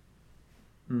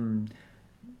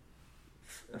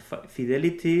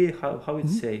 fidelity. How it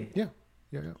say Yeah.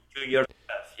 Yeah. Yeah. to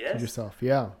yourself. To Yes. yourself.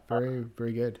 Yeah. Very,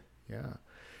 very good. Yeah.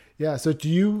 Yeah. So do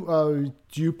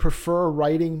you prefer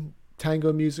writing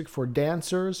tango music for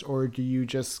dancers, or do you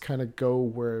just kind of go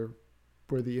where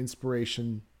the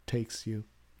inspiration takes you?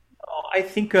 I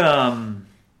think the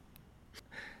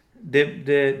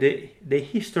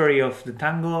history of the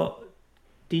tango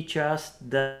teach us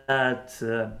that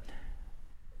the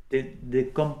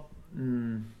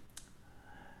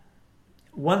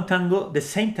one tango, the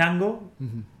same tango,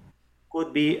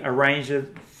 could be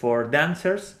arranged for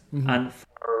dancers and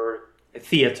for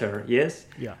theater, yes,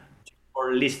 Yeah.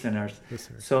 for listeners.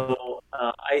 Listeners. So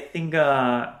I think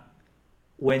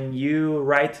when you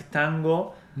write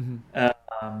tango,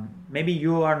 maybe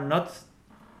you are not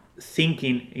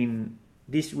thinking in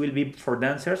this will be for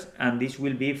dancers and this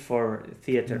will be for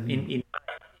theater. In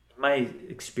my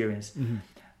experience,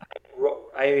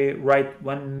 I write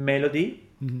one melody,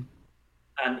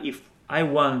 and if I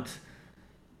want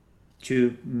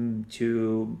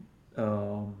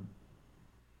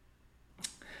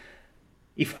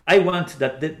if I want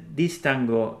that this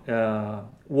tango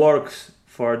works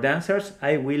for dancers,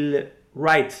 I will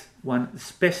write one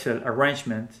special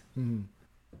arrangement, and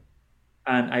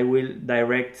I will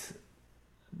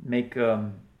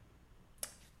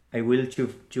I will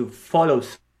to follow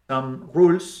some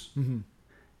rules,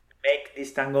 make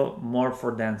this tango more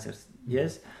for dancers.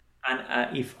 Yes,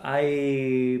 and if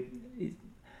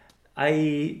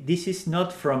this is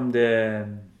not from the,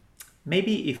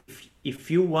 maybe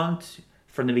if you want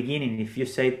from the beginning, if you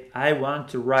say I want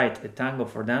to write a tango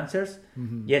for dancers,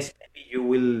 yes, maybe you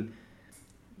will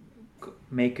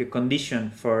make a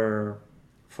condition for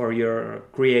your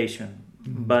creation.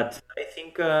 But I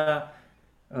think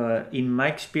in my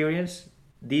experience,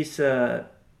 these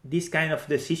kind of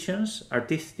decisions,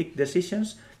 artistic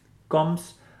decisions,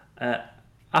 comes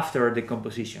after the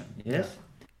composition. Yes.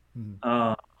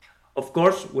 Of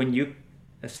course, when you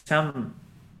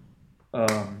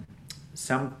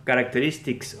some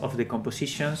characteristics of the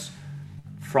compositions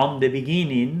from the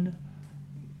beginning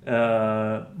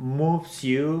moves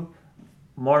you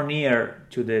more near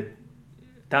to the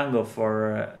tango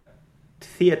for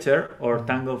theater or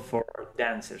tango for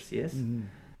dancers. Yes,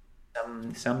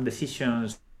 some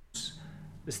decisions,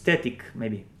 aesthetic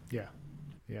maybe. Yeah.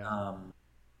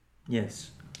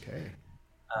 Yes. Okay.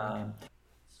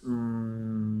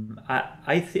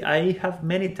 I have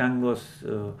many tangos.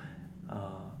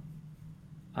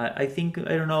 I think,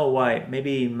 I don't know why.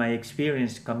 Maybe my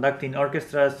experience conducting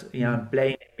orchestras and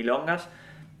playing milongas.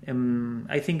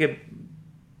 I think a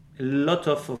lot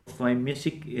of my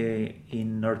music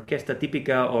in orquesta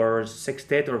típica or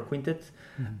sextet or quintet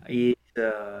is,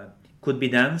 could be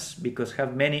dance, because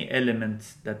have many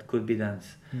elements that could be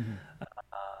dance.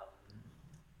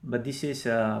 But this is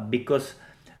because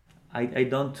I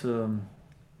don't.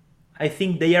 I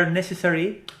think they are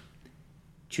necessary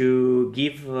to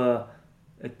give a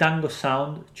tango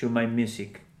sound to my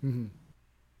music,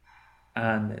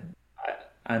 and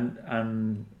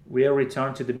we are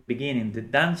returned to the beginning. The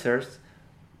dancers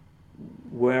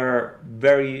were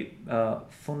very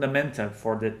fundamental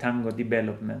for the tango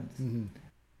development,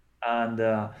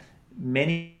 and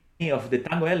many of the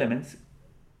tango elements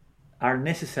are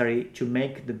necessary to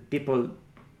make the people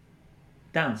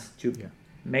dance, to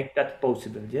make that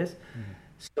possible. Yes.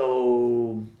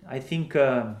 So I think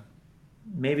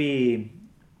maybe,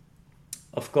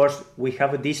 of course, we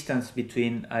have a distance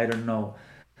between, I don't know,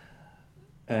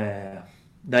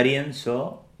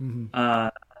 D'Arienzo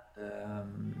and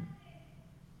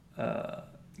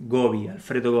Gobi,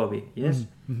 Alfredo Gobi. Yes.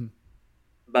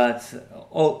 But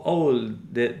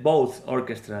both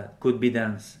orchestra could be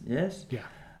dance. Yes. Yeah.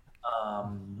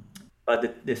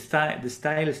 But the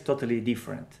style is totally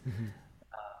different.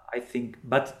 I think,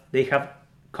 but they have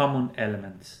common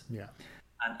elements. Yeah.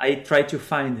 And I try to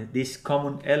find these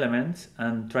common elements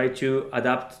and try to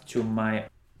adapt to my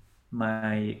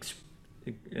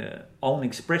own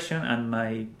expression and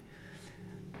my.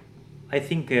 I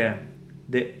think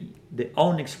the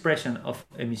own expression of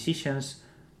a musicians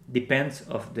depends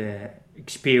of the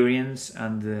experience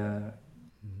and the.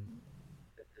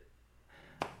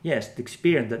 Yes, the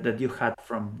experience that you had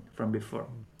from before.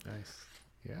 Nice.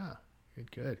 Yeah.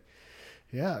 Good.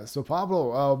 Yeah. So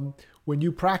Pablo, when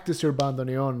you practice your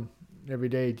bandoneon every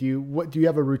day, do you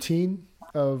have a routine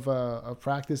of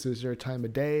practice? Is there a time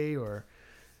of day or?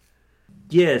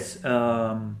 Yes.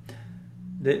 Now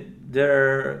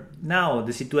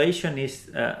the situation is.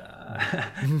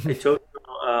 I told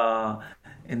you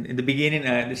in the beginning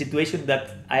the situation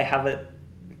that I have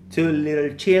two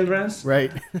little children.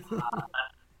 Right.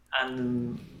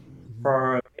 And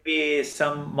for maybe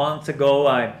some months ago,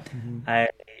 I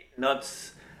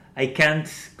can't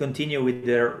continue with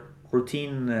the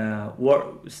routine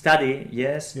work study.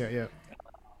 Yes. Yeah.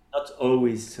 Not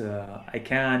always. I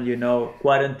can,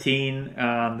 quarantine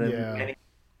and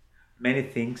many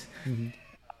things.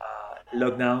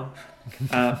 Lockdown.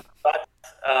 But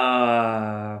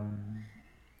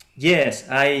yes,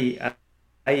 I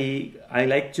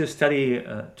like to study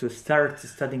to start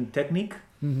studying technique.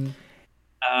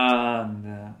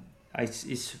 And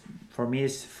it's for me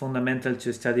it's fundamental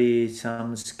to study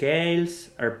some scales,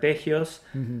 arpeggios.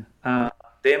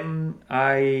 Then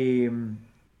I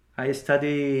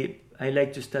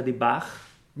like to study Bach.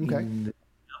 Okay.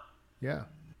 Yeah.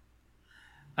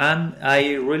 And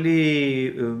I really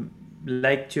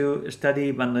like to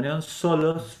study bandoneon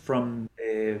solos from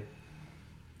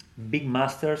big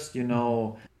masters.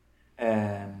 Um,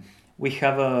 we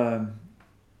have a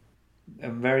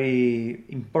very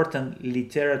important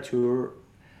literature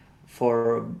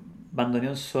for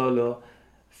bandoneon solo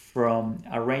from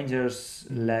arrangers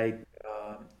like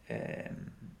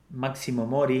Maximo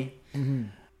Mori,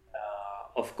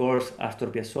 of course Astor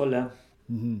Piazzolla,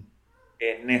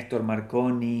 Nestor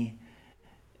Marconi,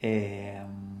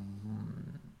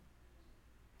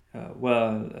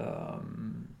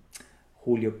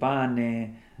 Julio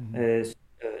Pane,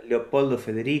 Leopoldo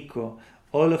Federico.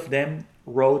 All of them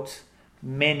wrote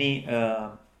many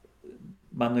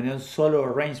bandoneon solo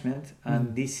arrangements,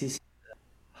 and this is,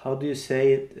 how do you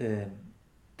say it?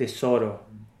 Tesoro.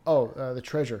 Oh, the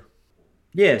treasure.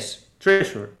 Yes,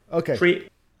 treasure. Okay.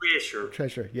 Treasure.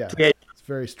 Treasure. Yeah. Treasure. It's a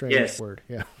very strange Yes. word.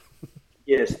 Yeah.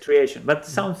 Yes, creation. But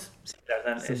sounds similar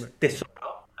than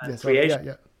tesoro and Yes. creation.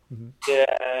 Yeah.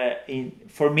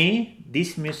 For me,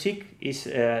 this music is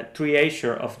a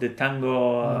treasure of the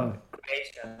tango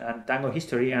creation and tango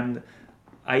history, and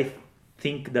I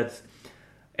think that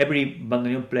every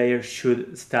bandoneon player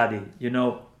should study.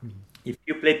 If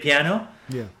you play piano,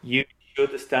 Yeah. you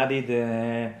should study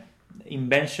the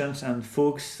inventions and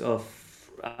fuga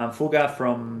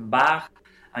from Bach,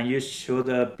 and you should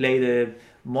play the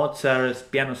Mozart's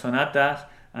piano sonatas,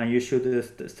 and you should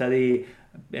study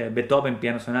Beethoven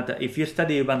piano sonata. If you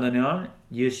study bandoneon,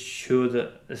 you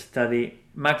should study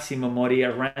Maximo Mori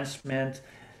arrangement,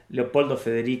 Leopoldo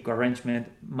Federico arrangement,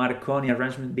 Marconi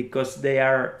arrangement, because they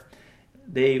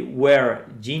were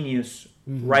genius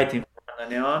writing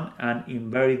bandoneon and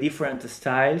in very different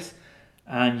styles,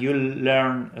 and you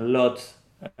learn a lot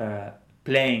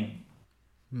playing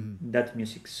that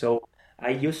music. So I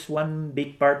use one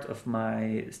big part of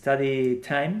my study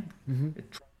time trying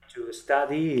to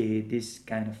study this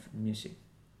kind of music.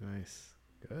 Nice.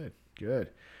 Good.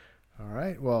 All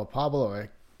right. Well, Pablo, I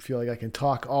feel like I can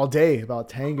talk all day about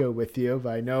tango with you,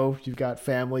 but I know you've got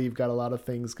family, you've got a lot of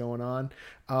things going on.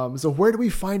 So where do we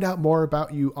find out more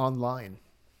about you online?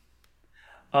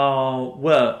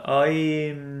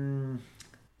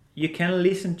 You can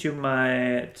listen to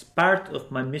it's part of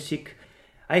my music.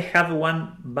 I have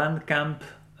one Bandcamp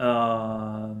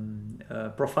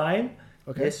profile.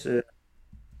 Okay. Yes,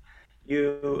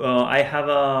 I have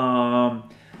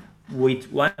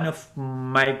with one of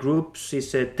my groups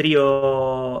is a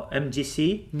trio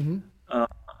MGC.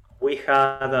 We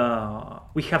have a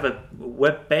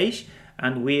web page,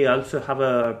 and we also have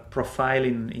a profile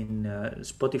in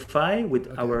Spotify with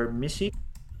our music.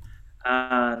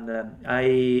 And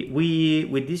we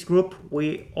with this group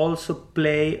we also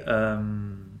play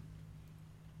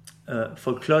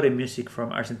folklore music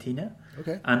from Argentina.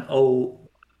 Okay. And our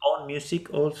own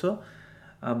music also,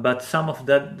 but some of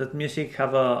that music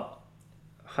have a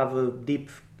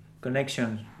deep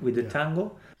connection with the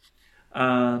tango.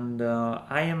 And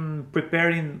I am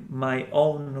preparing my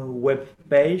own web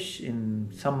page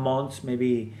in some months,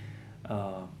 maybe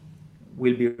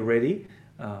will be ready.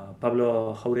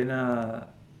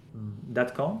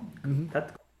 PabloJaurena.com.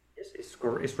 Yes, it's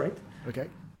right. Okay.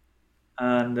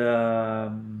 And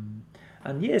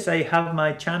yes, I have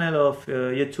my channel of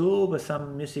YouTube.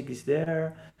 Some music is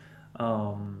there.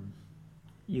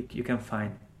 You can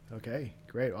find. Okay,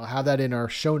 great. I'll have that in our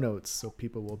show notes so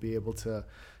people will be able to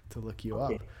look you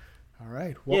up. All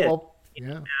right. Well,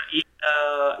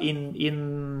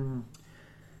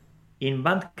 In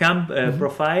Bandcamp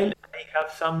profile, I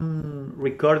have some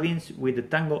recordings with the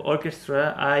tango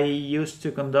orchestra. I used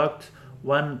to conduct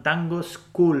one tango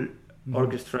school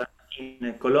orchestra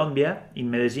in Colombia, in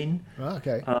Medellin,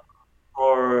 okay.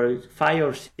 for 5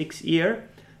 or 6 years,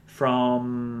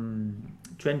 from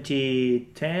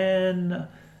 2010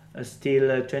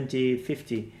 still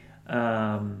 2050.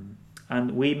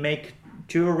 And we make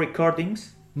 2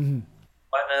 recordings.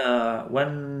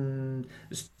 One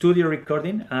studio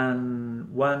recording and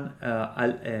one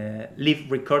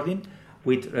live recording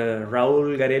with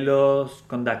Raúl Garelos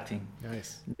conducting.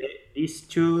 Nice. These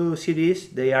 2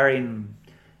 CDs, they are in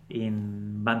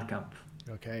Bandcamp.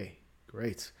 Okay,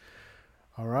 great.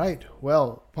 All right.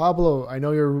 Well, Pablo, I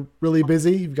know you're really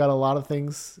busy. You've got a lot of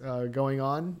things going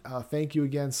on. Thank you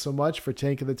again so much for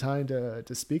taking the time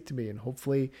to speak to me, and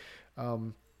hopefully,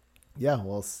 we'll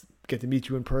get to meet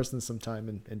you in person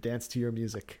sometime and dance to your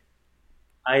music.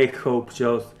 I hope,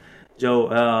 Joe.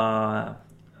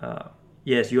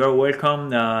 Yes, you are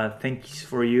welcome. Thanks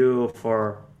for you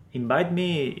for invite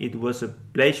me. It was a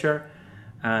pleasure,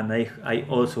 and I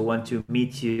also want to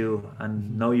meet you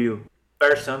and know you in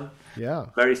person. Yeah.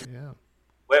 Very. Yeah.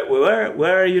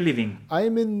 Where are you living? I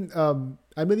am in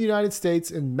I'm in the United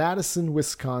States in Madison,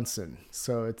 Wisconsin.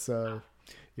 So it's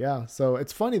yeah. So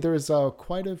it's funny. There's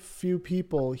quite a few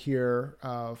people here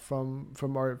from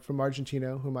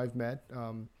Argentina whom I've met.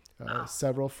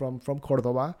 Several from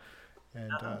Cordoba,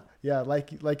 and yeah,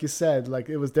 like you said, like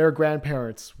it was their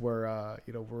grandparents were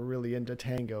were really into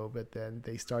tango, but then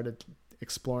they started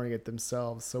exploring it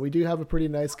themselves. So we do have a pretty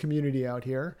nice community out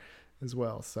here as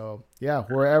well. So yeah,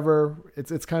 wherever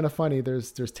it's kind of funny.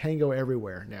 There's tango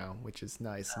everywhere now, which is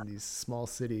nice in these small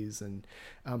cities, and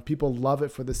people love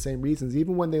it for the same reasons.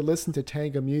 Even when they listen to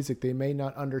tango music, they may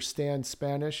not understand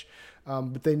Spanish,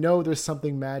 but they know there's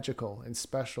something magical and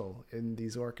special in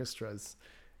these orchestras,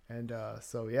 and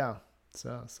so yeah,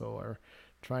 so we're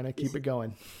trying to keep it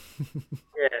going.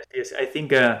 Yes. I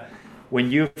think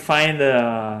when you find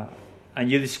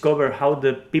and you discover how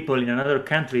the people in other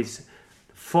countries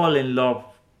fall in love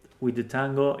with the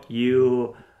tango,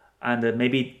 you and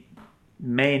maybe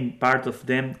main part of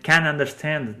them can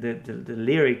understand the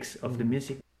lyrics of the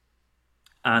music,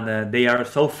 and they are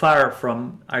so far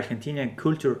from Argentinian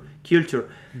culture,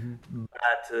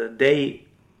 but they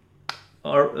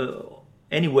are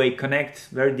anyway connect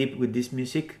very deep with this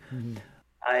music.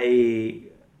 I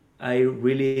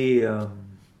really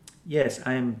yes,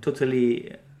 I am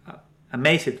totally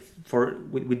amazed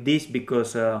with this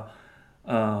because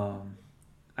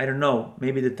I don't know,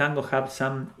 maybe the tango have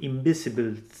some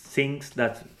invisible things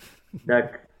that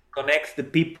connects the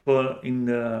people in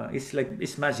the.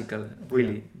 It's magical,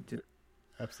 really. Yeah.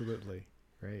 Absolutely,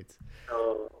 great.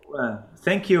 So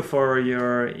thank you for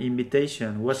your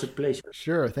invitation. It was a pleasure.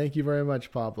 Sure, thank you very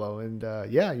much, Pablo, and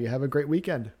yeah, you have a great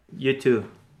weekend. You too.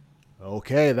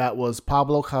 Okay, that was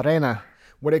Pablo Carena.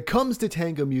 When it comes to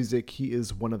tango music, he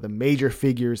is one of the major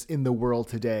figures in the world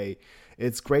today.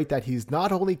 It's great that he's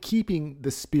not only keeping the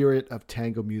spirit of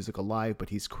tango music alive, but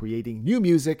he's creating new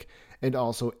music and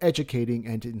also educating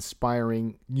and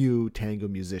inspiring new tango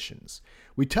musicians.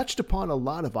 We touched upon a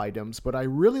lot of items, but I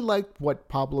really liked what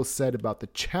Pablo said about the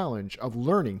challenge of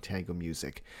learning tango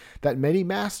music, that many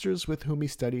masters with whom he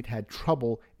studied had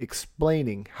trouble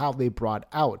explaining how they brought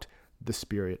out the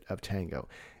spirit of tango.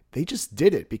 They just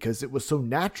did it because it was so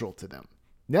natural to them.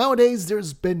 Nowadays,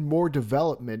 there's been more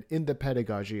development in the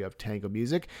pedagogy of tango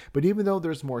music, but even though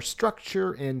there's more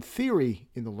structure and theory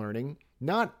in the learning,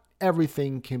 not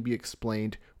everything can be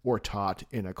explained or taught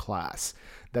in a class.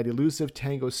 That elusive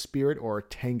tango spirit or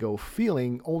tango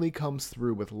feeling only comes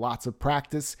through with lots of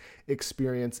practice,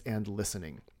 experience, and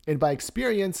listening. And by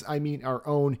experience, I mean our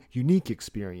own unique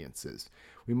experiences.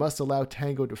 We must allow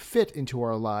tango to fit into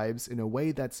our lives in a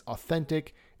way that's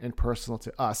authentic and personal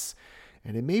to us,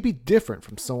 and it may be different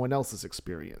from someone else's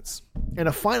experience. And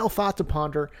a final thought to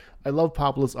ponder, I love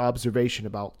Pablo's observation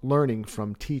about learning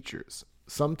from teachers.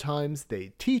 Sometimes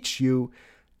they teach you,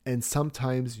 and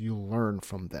sometimes you learn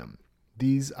from them.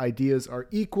 These ideas are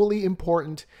equally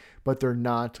important, but they're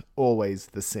not always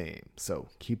the same, so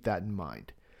keep that in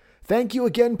mind. Thank you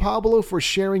again, Pablo, for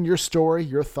sharing your story,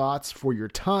 your thoughts, for your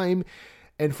time,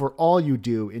 and for all you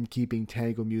do in keeping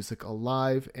tango music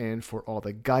alive, and for all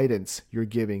the guidance you're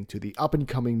giving to the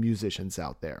up-and-coming musicians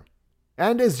out there.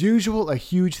 And as usual, a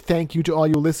huge thank you to all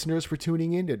you listeners for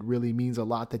tuning in. It really means a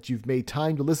lot that you've made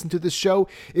time to listen to this show.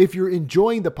 If you're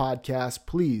enjoying the podcast,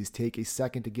 please take a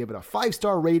second to give it a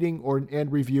 5-star rating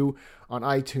and review on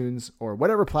iTunes or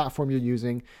whatever platform you're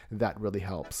using. That really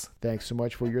helps. Thanks so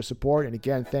much for your support. And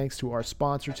again, thanks to our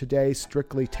sponsor today,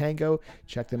 Strictly Tango.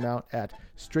 Check them out at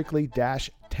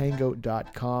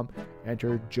strictly-tango.com.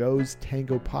 Enter Joe's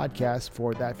Tango Podcast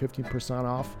for that 15%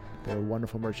 off. They're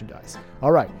wonderful merchandise.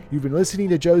 All right, you've been listening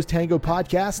to Joe's Tango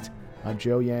Podcast. I'm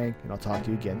Joe Yang, and I'll talk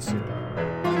to you again soon.